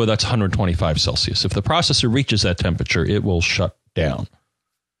 2 Duo, that's 125 Celsius. If the processor reaches that temperature, it will shut down.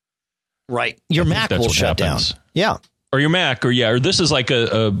 Right. Your Mac will shut down. Yeah. Or your Mac, or this is like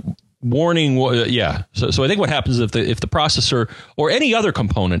a warning. Yeah. So I think what happens if the processor or any other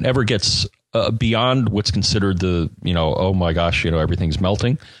component ever gets beyond what's considered oh my gosh, everything's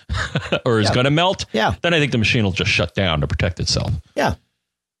melting or is going to melt. Yeah. Then I think the machine will just shut down to protect itself. Yeah.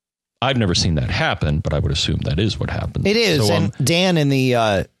 I've never seen that happen, but I would assume that is what happens. It is. So, and Dan in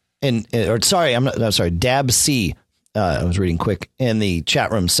the Dab C, I was reading quick in the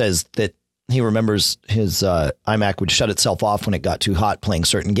chat room, says that he remembers his iMac would shut itself off when it got too hot playing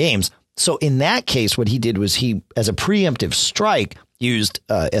certain games. So in that case, what he did was he, as a preemptive strike, used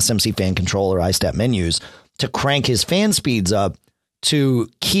SMC fan control or iStat menus to crank his fan speeds up to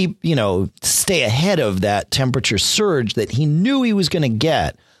keep, stay ahead of that temperature surge that he knew he was going to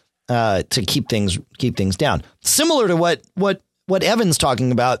get to keep things down. Similar to what Evan's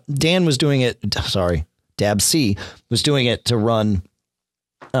talking about, Dan was doing it. Sorry, Dab C was doing it to run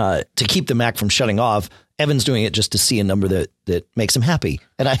to keep the Mac from shutting off. Evan's doing it just to see a number that makes him happy.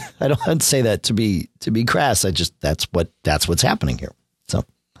 And I don't say that to be crass. That's what's happening here. So,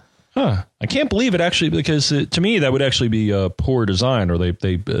 I can't believe it actually, because to me that would actually be poor design, or they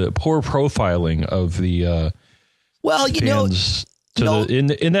poor profiling of the in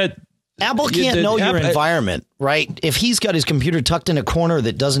that Apple can't know your environment, right? If he's got his computer tucked in a corner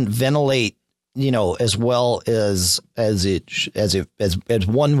that doesn't ventilate, as well as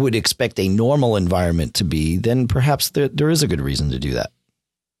one would expect a normal environment to be, then perhaps there is a good reason to do that.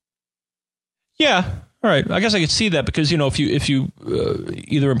 Yeah. All right. I guess I could see that because, if you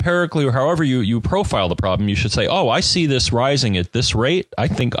either empirically or however you profile the problem, you should say, oh, I see this rising at this rate. I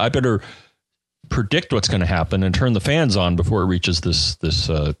think I better predict what's going to happen and turn the fans on before it reaches this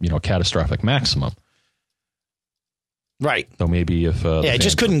catastrophic maximum. Right. So maybe if it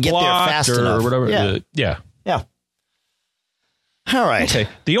just couldn't get there fast enough or whatever. Yeah. All right. Okay.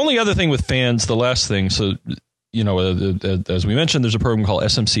 The only other thing with fans, the last thing. So, as we mentioned, there's a program called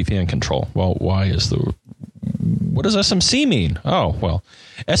SMC Fan Control. Well, what does SMC mean? Oh, well,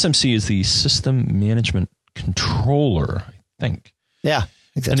 SMC is the System Management Controller, I think. Yeah.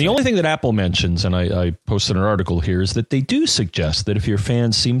 Exactly. And the only thing that Apple mentions, and I posted an article here, is that they do suggest that if your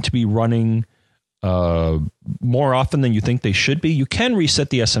fans seem to be running more often than you think they should be, you can reset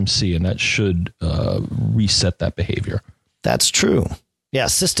the SMC, and that should reset that behavior. That's true. Yeah,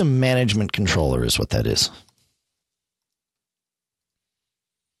 System Management Controller is what that is.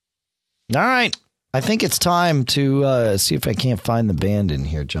 All right. I think it's time to see if I can't find the band in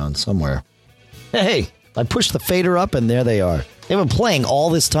here, John, somewhere. Hey, I pushed the fader up, and there they are. They've been playing all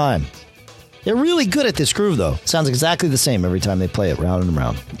this time. They're really good at this groove, though. Sounds exactly the same every time they play it, round and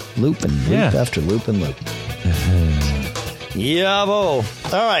round. Loop and loop after loop and loop. Yabo.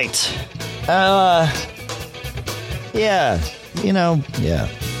 All right.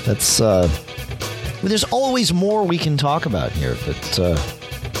 That's, there's always more we can talk about here, but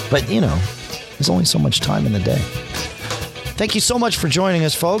there's only so much time in the day. Thank you so much for joining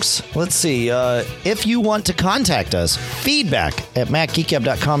us, folks. Let's see. If you want to contact us,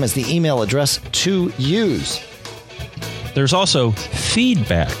 feedback@macgeekgab.com is the email address to use. There's also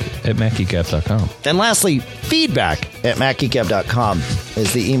feedback at MacGeekGab.com. And lastly, feedback at MacGeekGab.com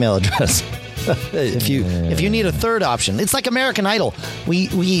is the email address. If you need a third option, it's like American Idol. We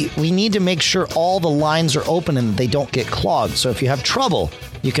need to make sure all the lines are open and they don't get clogged. So if you have trouble,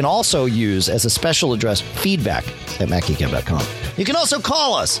 you can also use as a special address feedback at MacGeekGab.com. You can also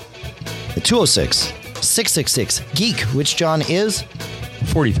call us at 206-666-GEEK, which John is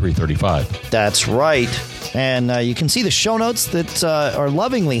 4335. That's right. And you can see the show notes that are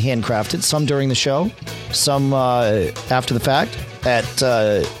lovingly handcrafted, some during the show, some after the fact, at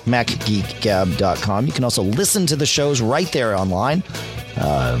MacGeekGab.com. You can also listen to the shows right there online.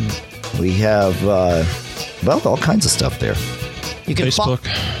 We have, all kinds of stuff there. You can Facebook.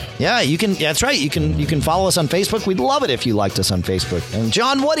 You can. That's right. You can follow us on Facebook. We'd love it if you liked us on Facebook. And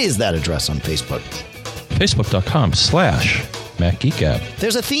John, what is that address on Facebook? Facebook.com/MacGeekGab.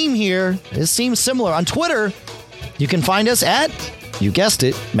 There's a theme here. It seems similar. On Twitter, you can find us at, you guessed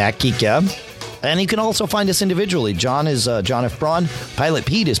it, MacGeekGab. And you can also find us individually. John is John F. Braun. Pilot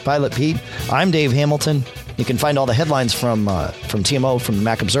Pete is Pilot Pete. I'm Dave Hamilton. You can find all the headlines from TMO, from the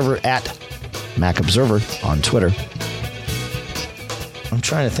Mac Observer at Mac Observer on Twitter. I'm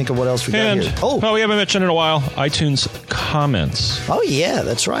trying to think of what else we got here. Oh, we haven't mentioned in a while. iTunes comments. Oh, yeah,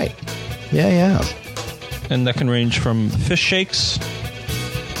 that's right. Yeah. And that can range from fish shakes,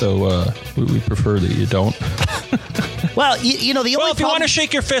 though we prefer that you don't. Well, the only if you want to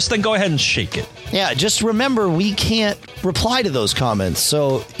shake your fist, then go ahead and shake it. Yeah, just remember we can't reply to those comments.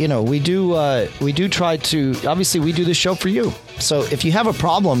 So, we do try to, obviously we do this show for you. So if you have a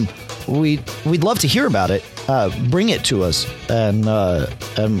problem, we'd love to hear about it. Bring it to us, and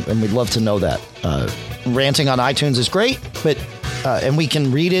we'd love to know that. Ranting on iTunes is great, but and we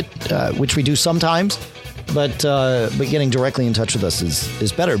can read it, which we do sometimes. But getting directly in touch with us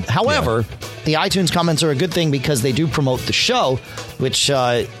is better. However, the iTunes comments are a good thing because they do promote the show, which,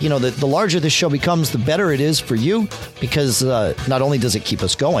 the larger this show becomes, the better it is for you, because not only does it keep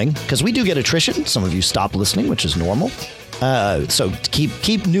us going, because we do get attrition. Some of you stop listening, which is normal. So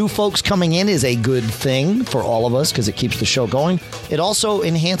keep new folks coming in is a good thing for all of us because it keeps the show going. It also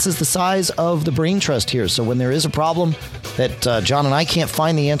enhances the size of the brain trust here. So when there is a problem that John and I can't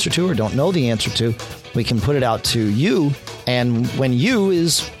find the answer to or don't know the answer to, we can put it out to you. And when you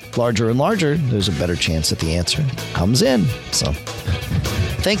is larger and larger, there's a better chance that the answer comes in. So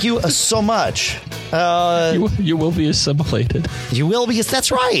thank you so much. You will be assimilated. You will be. That's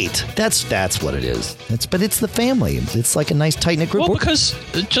right. That's what it is. But it's the family. It's like a nice tight-knit group. Well, because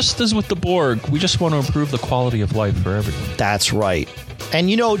just as with the Borg, we just want to improve the quality of life for everyone. That's right. And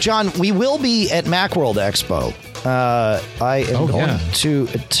John, we will be at Macworld Expo. I am going to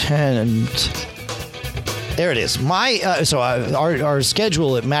attend. There it is. Our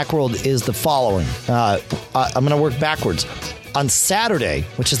schedule at Macworld is the following. I'm going to work backwards. On Saturday,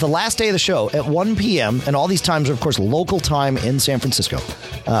 which is the last day of the show, at 1 p.m., and all these times are, of course, local time in San Francisco.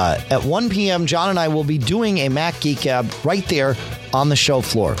 At 1 p.m., John and I will be doing a Mac Geek Gab right there on the show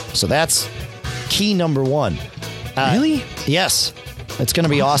floor. So that's key number one. Really? Yes. It's going to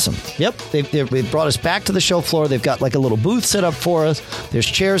be awesome. Yep. They've brought us back to the show floor. They've got like a little booth set up for us. There's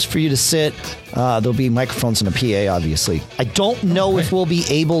chairs for you to sit. There'll be microphones and a PA, obviously. I don't know if we'll be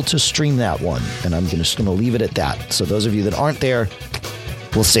able to stream that one, and I'm just going to leave it at that. So those of you that aren't there,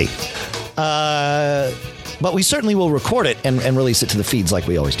 we'll see. But we certainly will record it and release it to the feeds like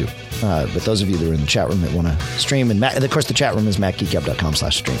we always do. But those of you that are in the chat room that want to stream, and of course the chat room is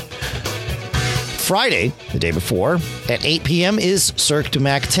macgeekgab.com/stream. Friday, the day before, at 8 p.m. is Cirque du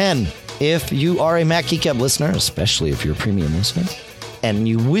Mac 10. If you are a Mac Geek Gab listener, especially if you're a premium listener, and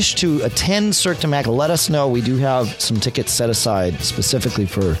you wish to attend Cirque du Mac, let us know. We do have some tickets set aside specifically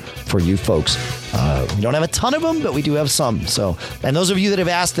for you folks. We don't have a ton of them, but we do have some. So, and those of you that have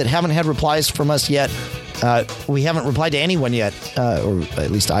asked that haven't had replies from us yet, we haven't replied to anyone yet, or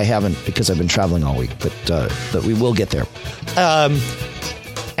at least I haven't because I've been traveling all week, but we will get there.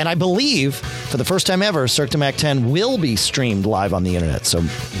 And I believe, for the first time ever, Cirque du Mac 10 will be streamed live on the internet. So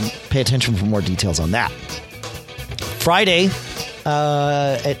pay attention for more details on that. Friday,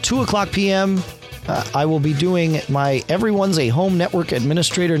 at 2 o'clock p.m., I will be doing my Everyone's a Home Network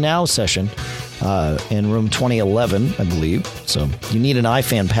Administrator Now session in room 2011, I believe. So you need an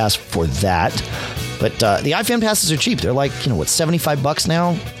iFan pass for that. But the iFan passes are cheap. They're like, $75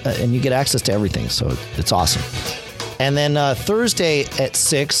 now? And you get access to everything. So it's awesome. And then Thursday at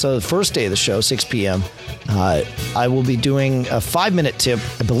 6, so the first day of the show, 6 p.m., I will be doing a 5-minute tip.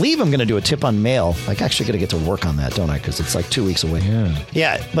 I believe I'm going to do a tip on mail. I actually got to get to work on that, don't I? Because it's like 2 weeks away.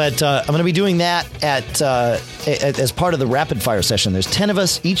 Yeah, but I'm going to be doing that as part of the rapid fire session. There's 10 of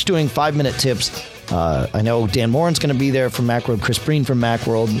us, each doing 5-minute tips. I know Dan Morin's going to be there from Macworld, Chris Breen from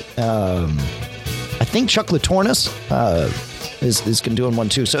Macworld. I think Chuck Latornis is doing one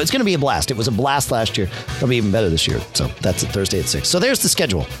too. So it's going to be a blast. It was a blast last year. It'll be even better this year. So that's at Thursday at 6. So there's the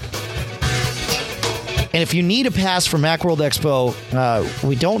schedule. And if you need a pass for Macworld Expo,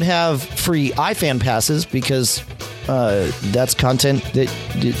 we don't have free iFan passes because that's content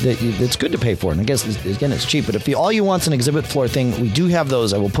that's good to pay for. And I guess, again, it's cheap. But if all you want's an exhibit floor thing, we do have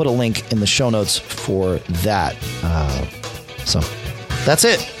those. I will put a link in the show notes for that. So that's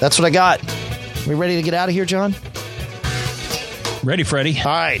it. That's what I got. We ready to get out of here, John? Ready, Freddie.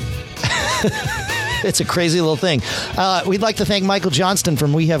 All right. It's a crazy little thing. We'd like to thank Michael Johnston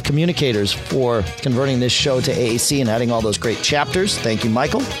from We Have Communicators for converting this show to AAC and adding all those great chapters. Thank you,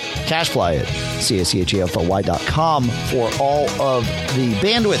 Michael. Cashfly at CACHEFLY.com for all of the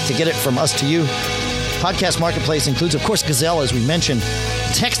bandwidth to get it from us to you. Podcast Marketplace includes, of course, Gazelle, as we mentioned,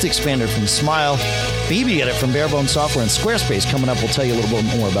 Text Expander from Smile, BB get it from Barebone Software, and Squarespace coming up. We'll tell you a little bit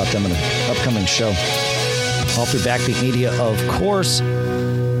more about them in an upcoming show. All through Backbeat Media, of course.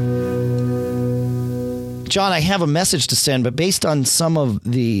 John, I have a message to send, but based on some of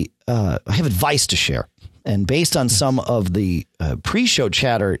the, I have advice to share. And based on some of the pre-show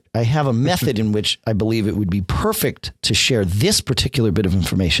chatter, I have a method in which I believe it would be perfect to share this particular bit of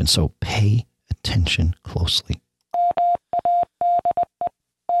information. So pay attention closely.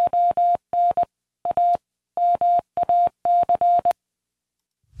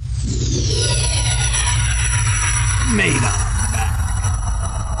 Made up.